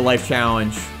extra life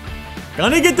challenge.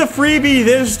 Gonna get the freebie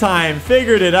this time.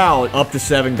 Figured it out. Up to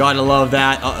 7. Gotta love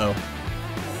that. Uh-oh.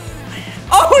 Oh, man.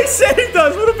 Oh, he saved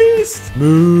us. What a beast.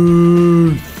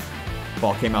 Smooth.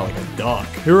 Ball came out like a duck.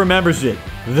 Who remembers it?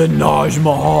 The Naj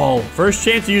Mahal. First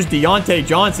chance to use Deontay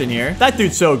Johnson here. That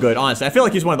dude's so good, honestly. I feel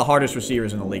like he's one of the hardest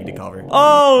receivers in the league to cover.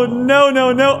 Oh, no,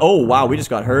 no, no. Oh, wow. We just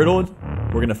got hurdled.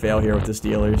 We're going to fail here with the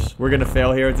Steelers. We're going to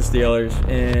fail here with the Steelers.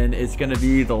 And it's going to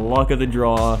be the luck of the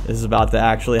draw. This is about to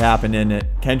actually happen, isn't it?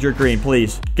 Kendrick Green,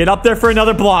 please. Get up there for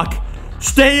another block.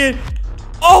 Stay in.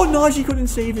 Oh, Najee couldn't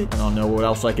save it. I don't know what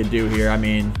else I could do here. I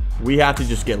mean, we have to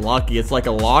just get lucky. It's like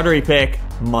a lottery pick.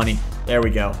 Money. There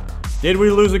we go. Did we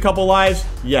lose a couple lives?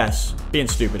 Yes. Being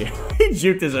stupid here. He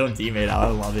juked his own teammate out.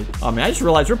 I love it. Oh, man, I just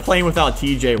realized we're playing without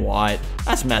TJ Watt.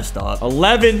 That's messed up.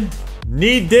 11.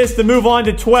 Need this to move on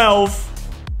to 12.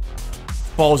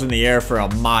 Ball's in the air for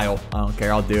a mile. I don't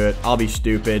care. I'll do it. I'll be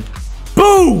stupid.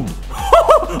 Boom!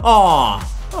 Aw.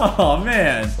 Oh,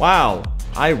 man. Wow.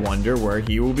 I wonder where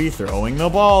he will be throwing the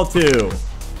ball to.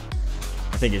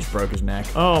 I think he just broke his neck.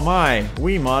 Oh, my.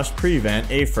 We must prevent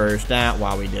a first down.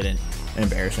 Wow, we didn't.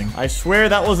 Embarrassing. I swear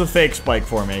that was a fake spike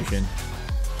formation.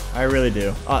 I really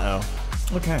do. Uh-oh.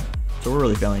 Okay. So we're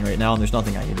really failing right now, and there's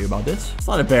nothing I can do about this. Let's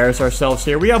not embarrass ourselves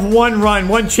here. We have one run,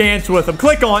 one chance with him.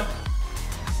 Click on.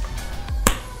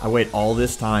 I wait all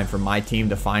this time for my team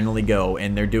to finally go,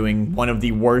 and they're doing one of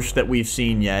the worst that we've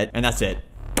seen yet, and that's it.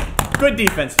 Good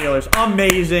defense, Steelers.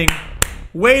 Amazing.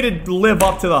 Way to live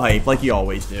up to the hype, like you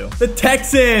always do. The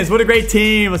Texans. What a great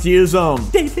team. Let's use them.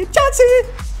 David Johnson.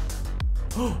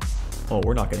 Oh,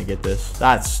 we're not going to get this.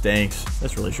 That stinks.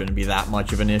 This really shouldn't be that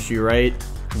much of an issue, right?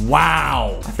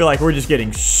 Wow. I feel like we're just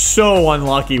getting so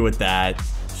unlucky with that.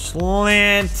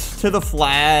 Slant to the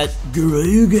flat.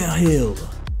 Garuga Hill.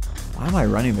 Why am I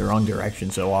running the wrong direction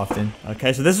so often?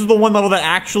 Okay, so this is the one level that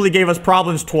actually gave us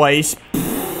problems twice.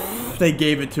 They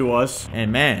gave it to us.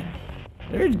 And man,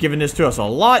 they're giving this to us a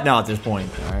lot now at this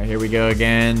point. All right, here we go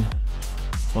again.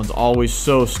 This one's always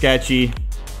so sketchy.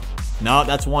 No,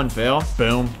 that's one fail.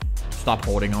 Boom. Stop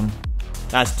holding them.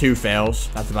 That's 2 fails.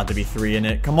 That's about to be 3 in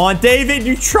it. Come on, David.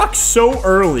 You truck so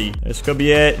early. This could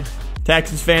be it.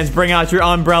 Texans fans, bring out your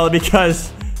umbrella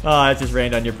because... Oh, it just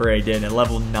rained on your parade, didn't it?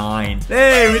 Level 9.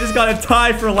 Hey, we just got a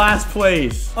tie for last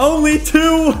place. Only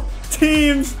 2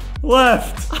 teams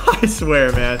left. I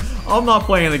swear, man. I'm not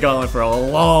playing the Gauntlet for a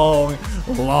long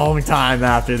time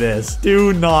after this.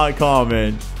 Do not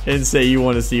comment and say you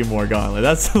want to see more Gauntlet.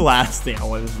 That's the last thing I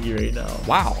want to see right now.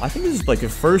 Wow, I think this is like the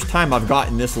first time I've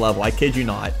gotten this level. I kid you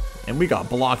not. And we got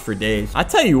blocked for days. I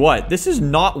tell you what, this is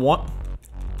not one...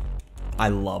 I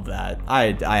love that. I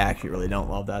actually really don't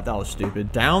love that. That was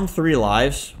stupid. Down 3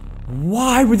 lives.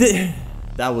 Why would it...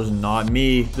 That was not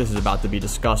me. This is about to be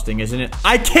disgusting, isn't it?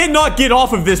 I cannot get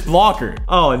off of this blocker.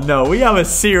 Oh, no. We have a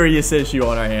serious issue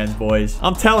on our hands, boys.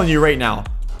 I'm telling you right now.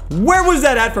 Where was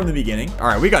that at from the beginning? All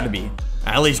right, we got to be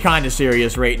at least kind of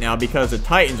serious right now because the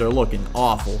Titans are looking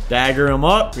awful. Dagger him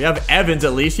up. We have Evans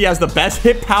at least. He has the best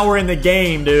hit power in the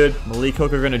game, dude. Malik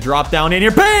Hooker going to drop down in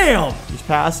here. Bam! These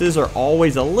passes are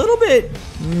always a little bit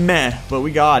meh, but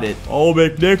we got it. Oh,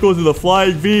 McNichols to the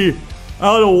flying V.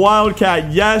 Out of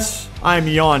Wildcat. Yes, I'm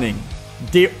yawning.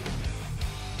 I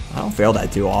don't fail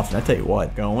that too often. I tell you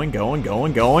what. Going.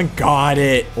 Got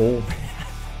it. Oh, man.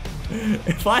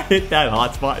 If I hit that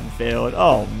hotspot and failed,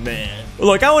 oh man.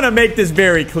 Look, I want to make this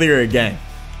very clear again.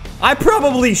 I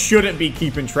probably shouldn't be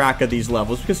keeping track of these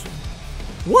levels because...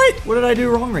 What? What did I do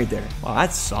wrong right there? Wow,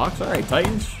 that sucks. All right,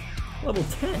 Titans. Level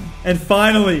 10. And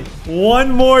finally,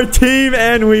 one more team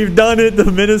and we've done it. The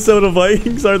Minnesota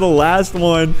Vikings are the last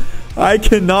one. I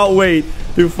cannot wait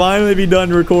to finally be done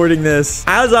recording this.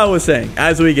 As I was saying,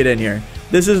 as we get in here,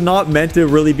 this is not meant to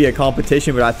really be a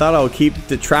competition, but I thought I would keep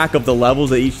the track of the levels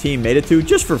that each team made it to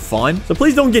just for fun. So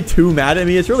please don't get too mad at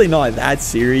me. It's really not that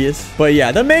serious. But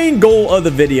yeah, the main goal of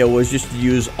the video was just to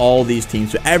use all these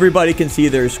teams so everybody can see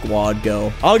their squad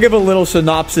go. I'll give a little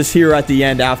synopsis here at the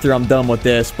end after I'm done with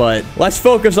this, but let's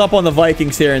focus up on the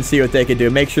Vikings here and see what they can do.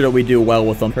 Make sure that we do well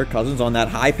with them. Kirk Cousins on that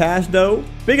high pass, though.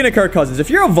 Speaking of Kirk Cousins, if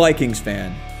you're a Vikings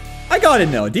fan, I gotta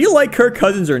know, do you like Kirk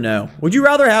Cousins or no? Would you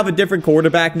rather have a different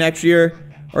quarterback next year?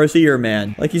 Or is he your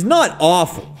man? Like, he's not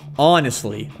awful,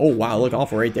 honestly. Oh, wow, look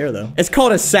awful right there, though. It's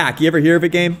called a sack. You ever hear of it,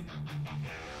 game?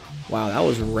 Wow, that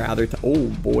was rather tough. Oh,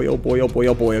 boy, oh, boy, oh, boy,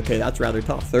 oh, boy. Okay, that's rather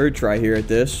tough. Third try here at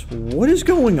this. What is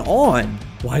going on?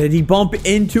 Why did he bump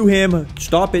into him?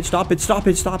 Stop it, stop it, stop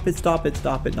it, stop it, stop it,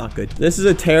 stop it. Not good. This is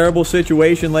a terrible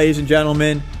situation, ladies and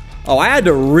gentlemen. Oh, I had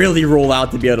to really roll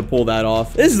out to be able to pull that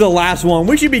off. This is the last one.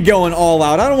 We should be going all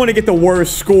out. I don't want to get the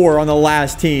worst score on the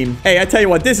last team. Hey, I tell you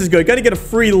what, this is good. Got to get a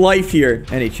free life here.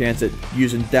 Any chance at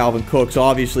using Dalvin Cook's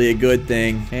obviously a good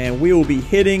thing. And we will be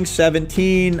hitting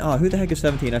 17. Oh, who the heck is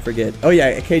 17? I forget. Oh,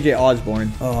 yeah, KJ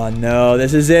Osborne. Oh, no.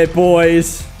 This is it,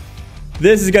 boys.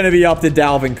 This is going to be up to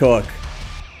Dalvin Cook.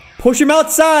 Push him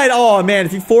outside. Oh, man,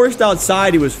 if he forced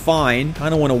outside, he was fine.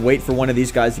 Kind of want to wait for one of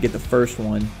these guys to get the first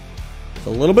one. It's a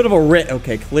little bit of a risk.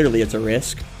 Okay, clearly it's a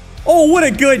risk. Oh, what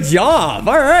a good job.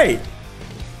 All right.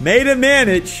 Made him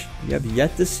manage. You have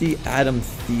yet to see Adam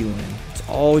Thielen. It's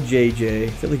all JJ. I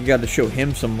feel like you got to show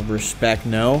him some respect,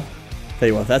 no? Tell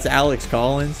you what, that's Alex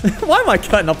Collins. Why am I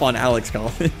cutting up on Alex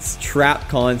Collins? Trap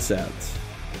concept.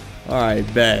 All right,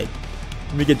 bet.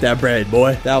 Let me get that bread,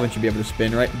 boy. Dalvin should be able to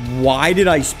spin, right? Why did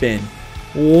I spin?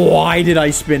 Why did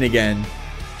I spin again?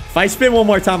 If I spin one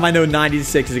more time, I know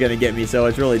 96 is going to get me, so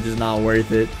it's really just not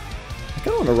worth it. I kind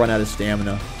of want to run out of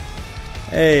stamina.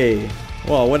 Hey.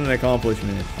 Whoa, what an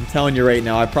accomplishment. I'm telling you right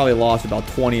now, I probably lost about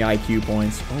 20 IQ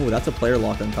points. Oh, that's a player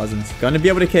lock on Cousins. Gonna be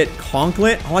able to hit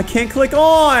Gauntlet. Oh, I can't click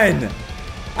on.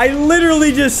 I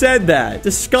literally just said that.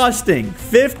 Disgusting.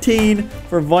 15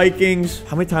 for Vikings.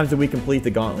 How many times did we complete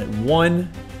the Gauntlet? 1,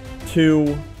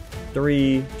 2,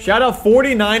 3. Shout out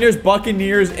 49ers,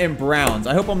 Buccaneers, and Browns.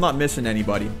 I hope I'm not missing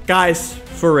anybody. Guys,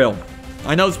 for real.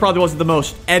 I know this probably wasn't the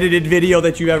most edited video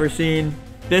that you've ever seen.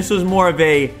 This was more of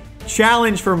a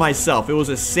challenge for myself. It was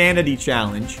a sanity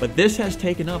challenge, but this has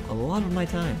taken up a lot of my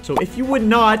time. So if you would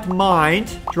not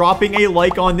mind dropping a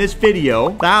like on this video,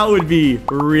 that would be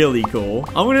really cool.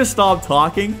 I'm gonna stop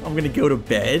talking. I'm gonna go to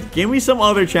bed. Give me some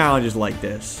other challenges like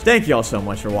this. Thank y'all so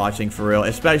much for watching, for real,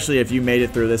 especially if you made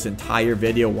it through this entire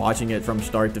video, watching it from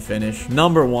start to finish.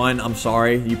 Number one, I'm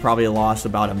sorry. You probably lost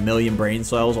about 1 million brain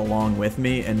cells along with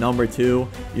me. And number two,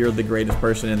 you're the greatest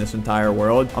person in this entire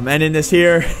world. I'm ending this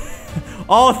here.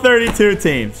 All 32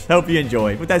 teams. Hope you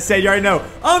enjoyed. With that said, you already know,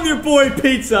 I'm your boy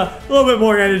Pizza. A little bit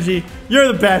more energy.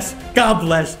 You're the best. God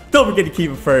bless. Don't forget to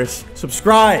keep it first.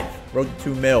 Subscribe. Road to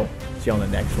 2 mil. See you on the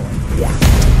next one.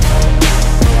 Yeah.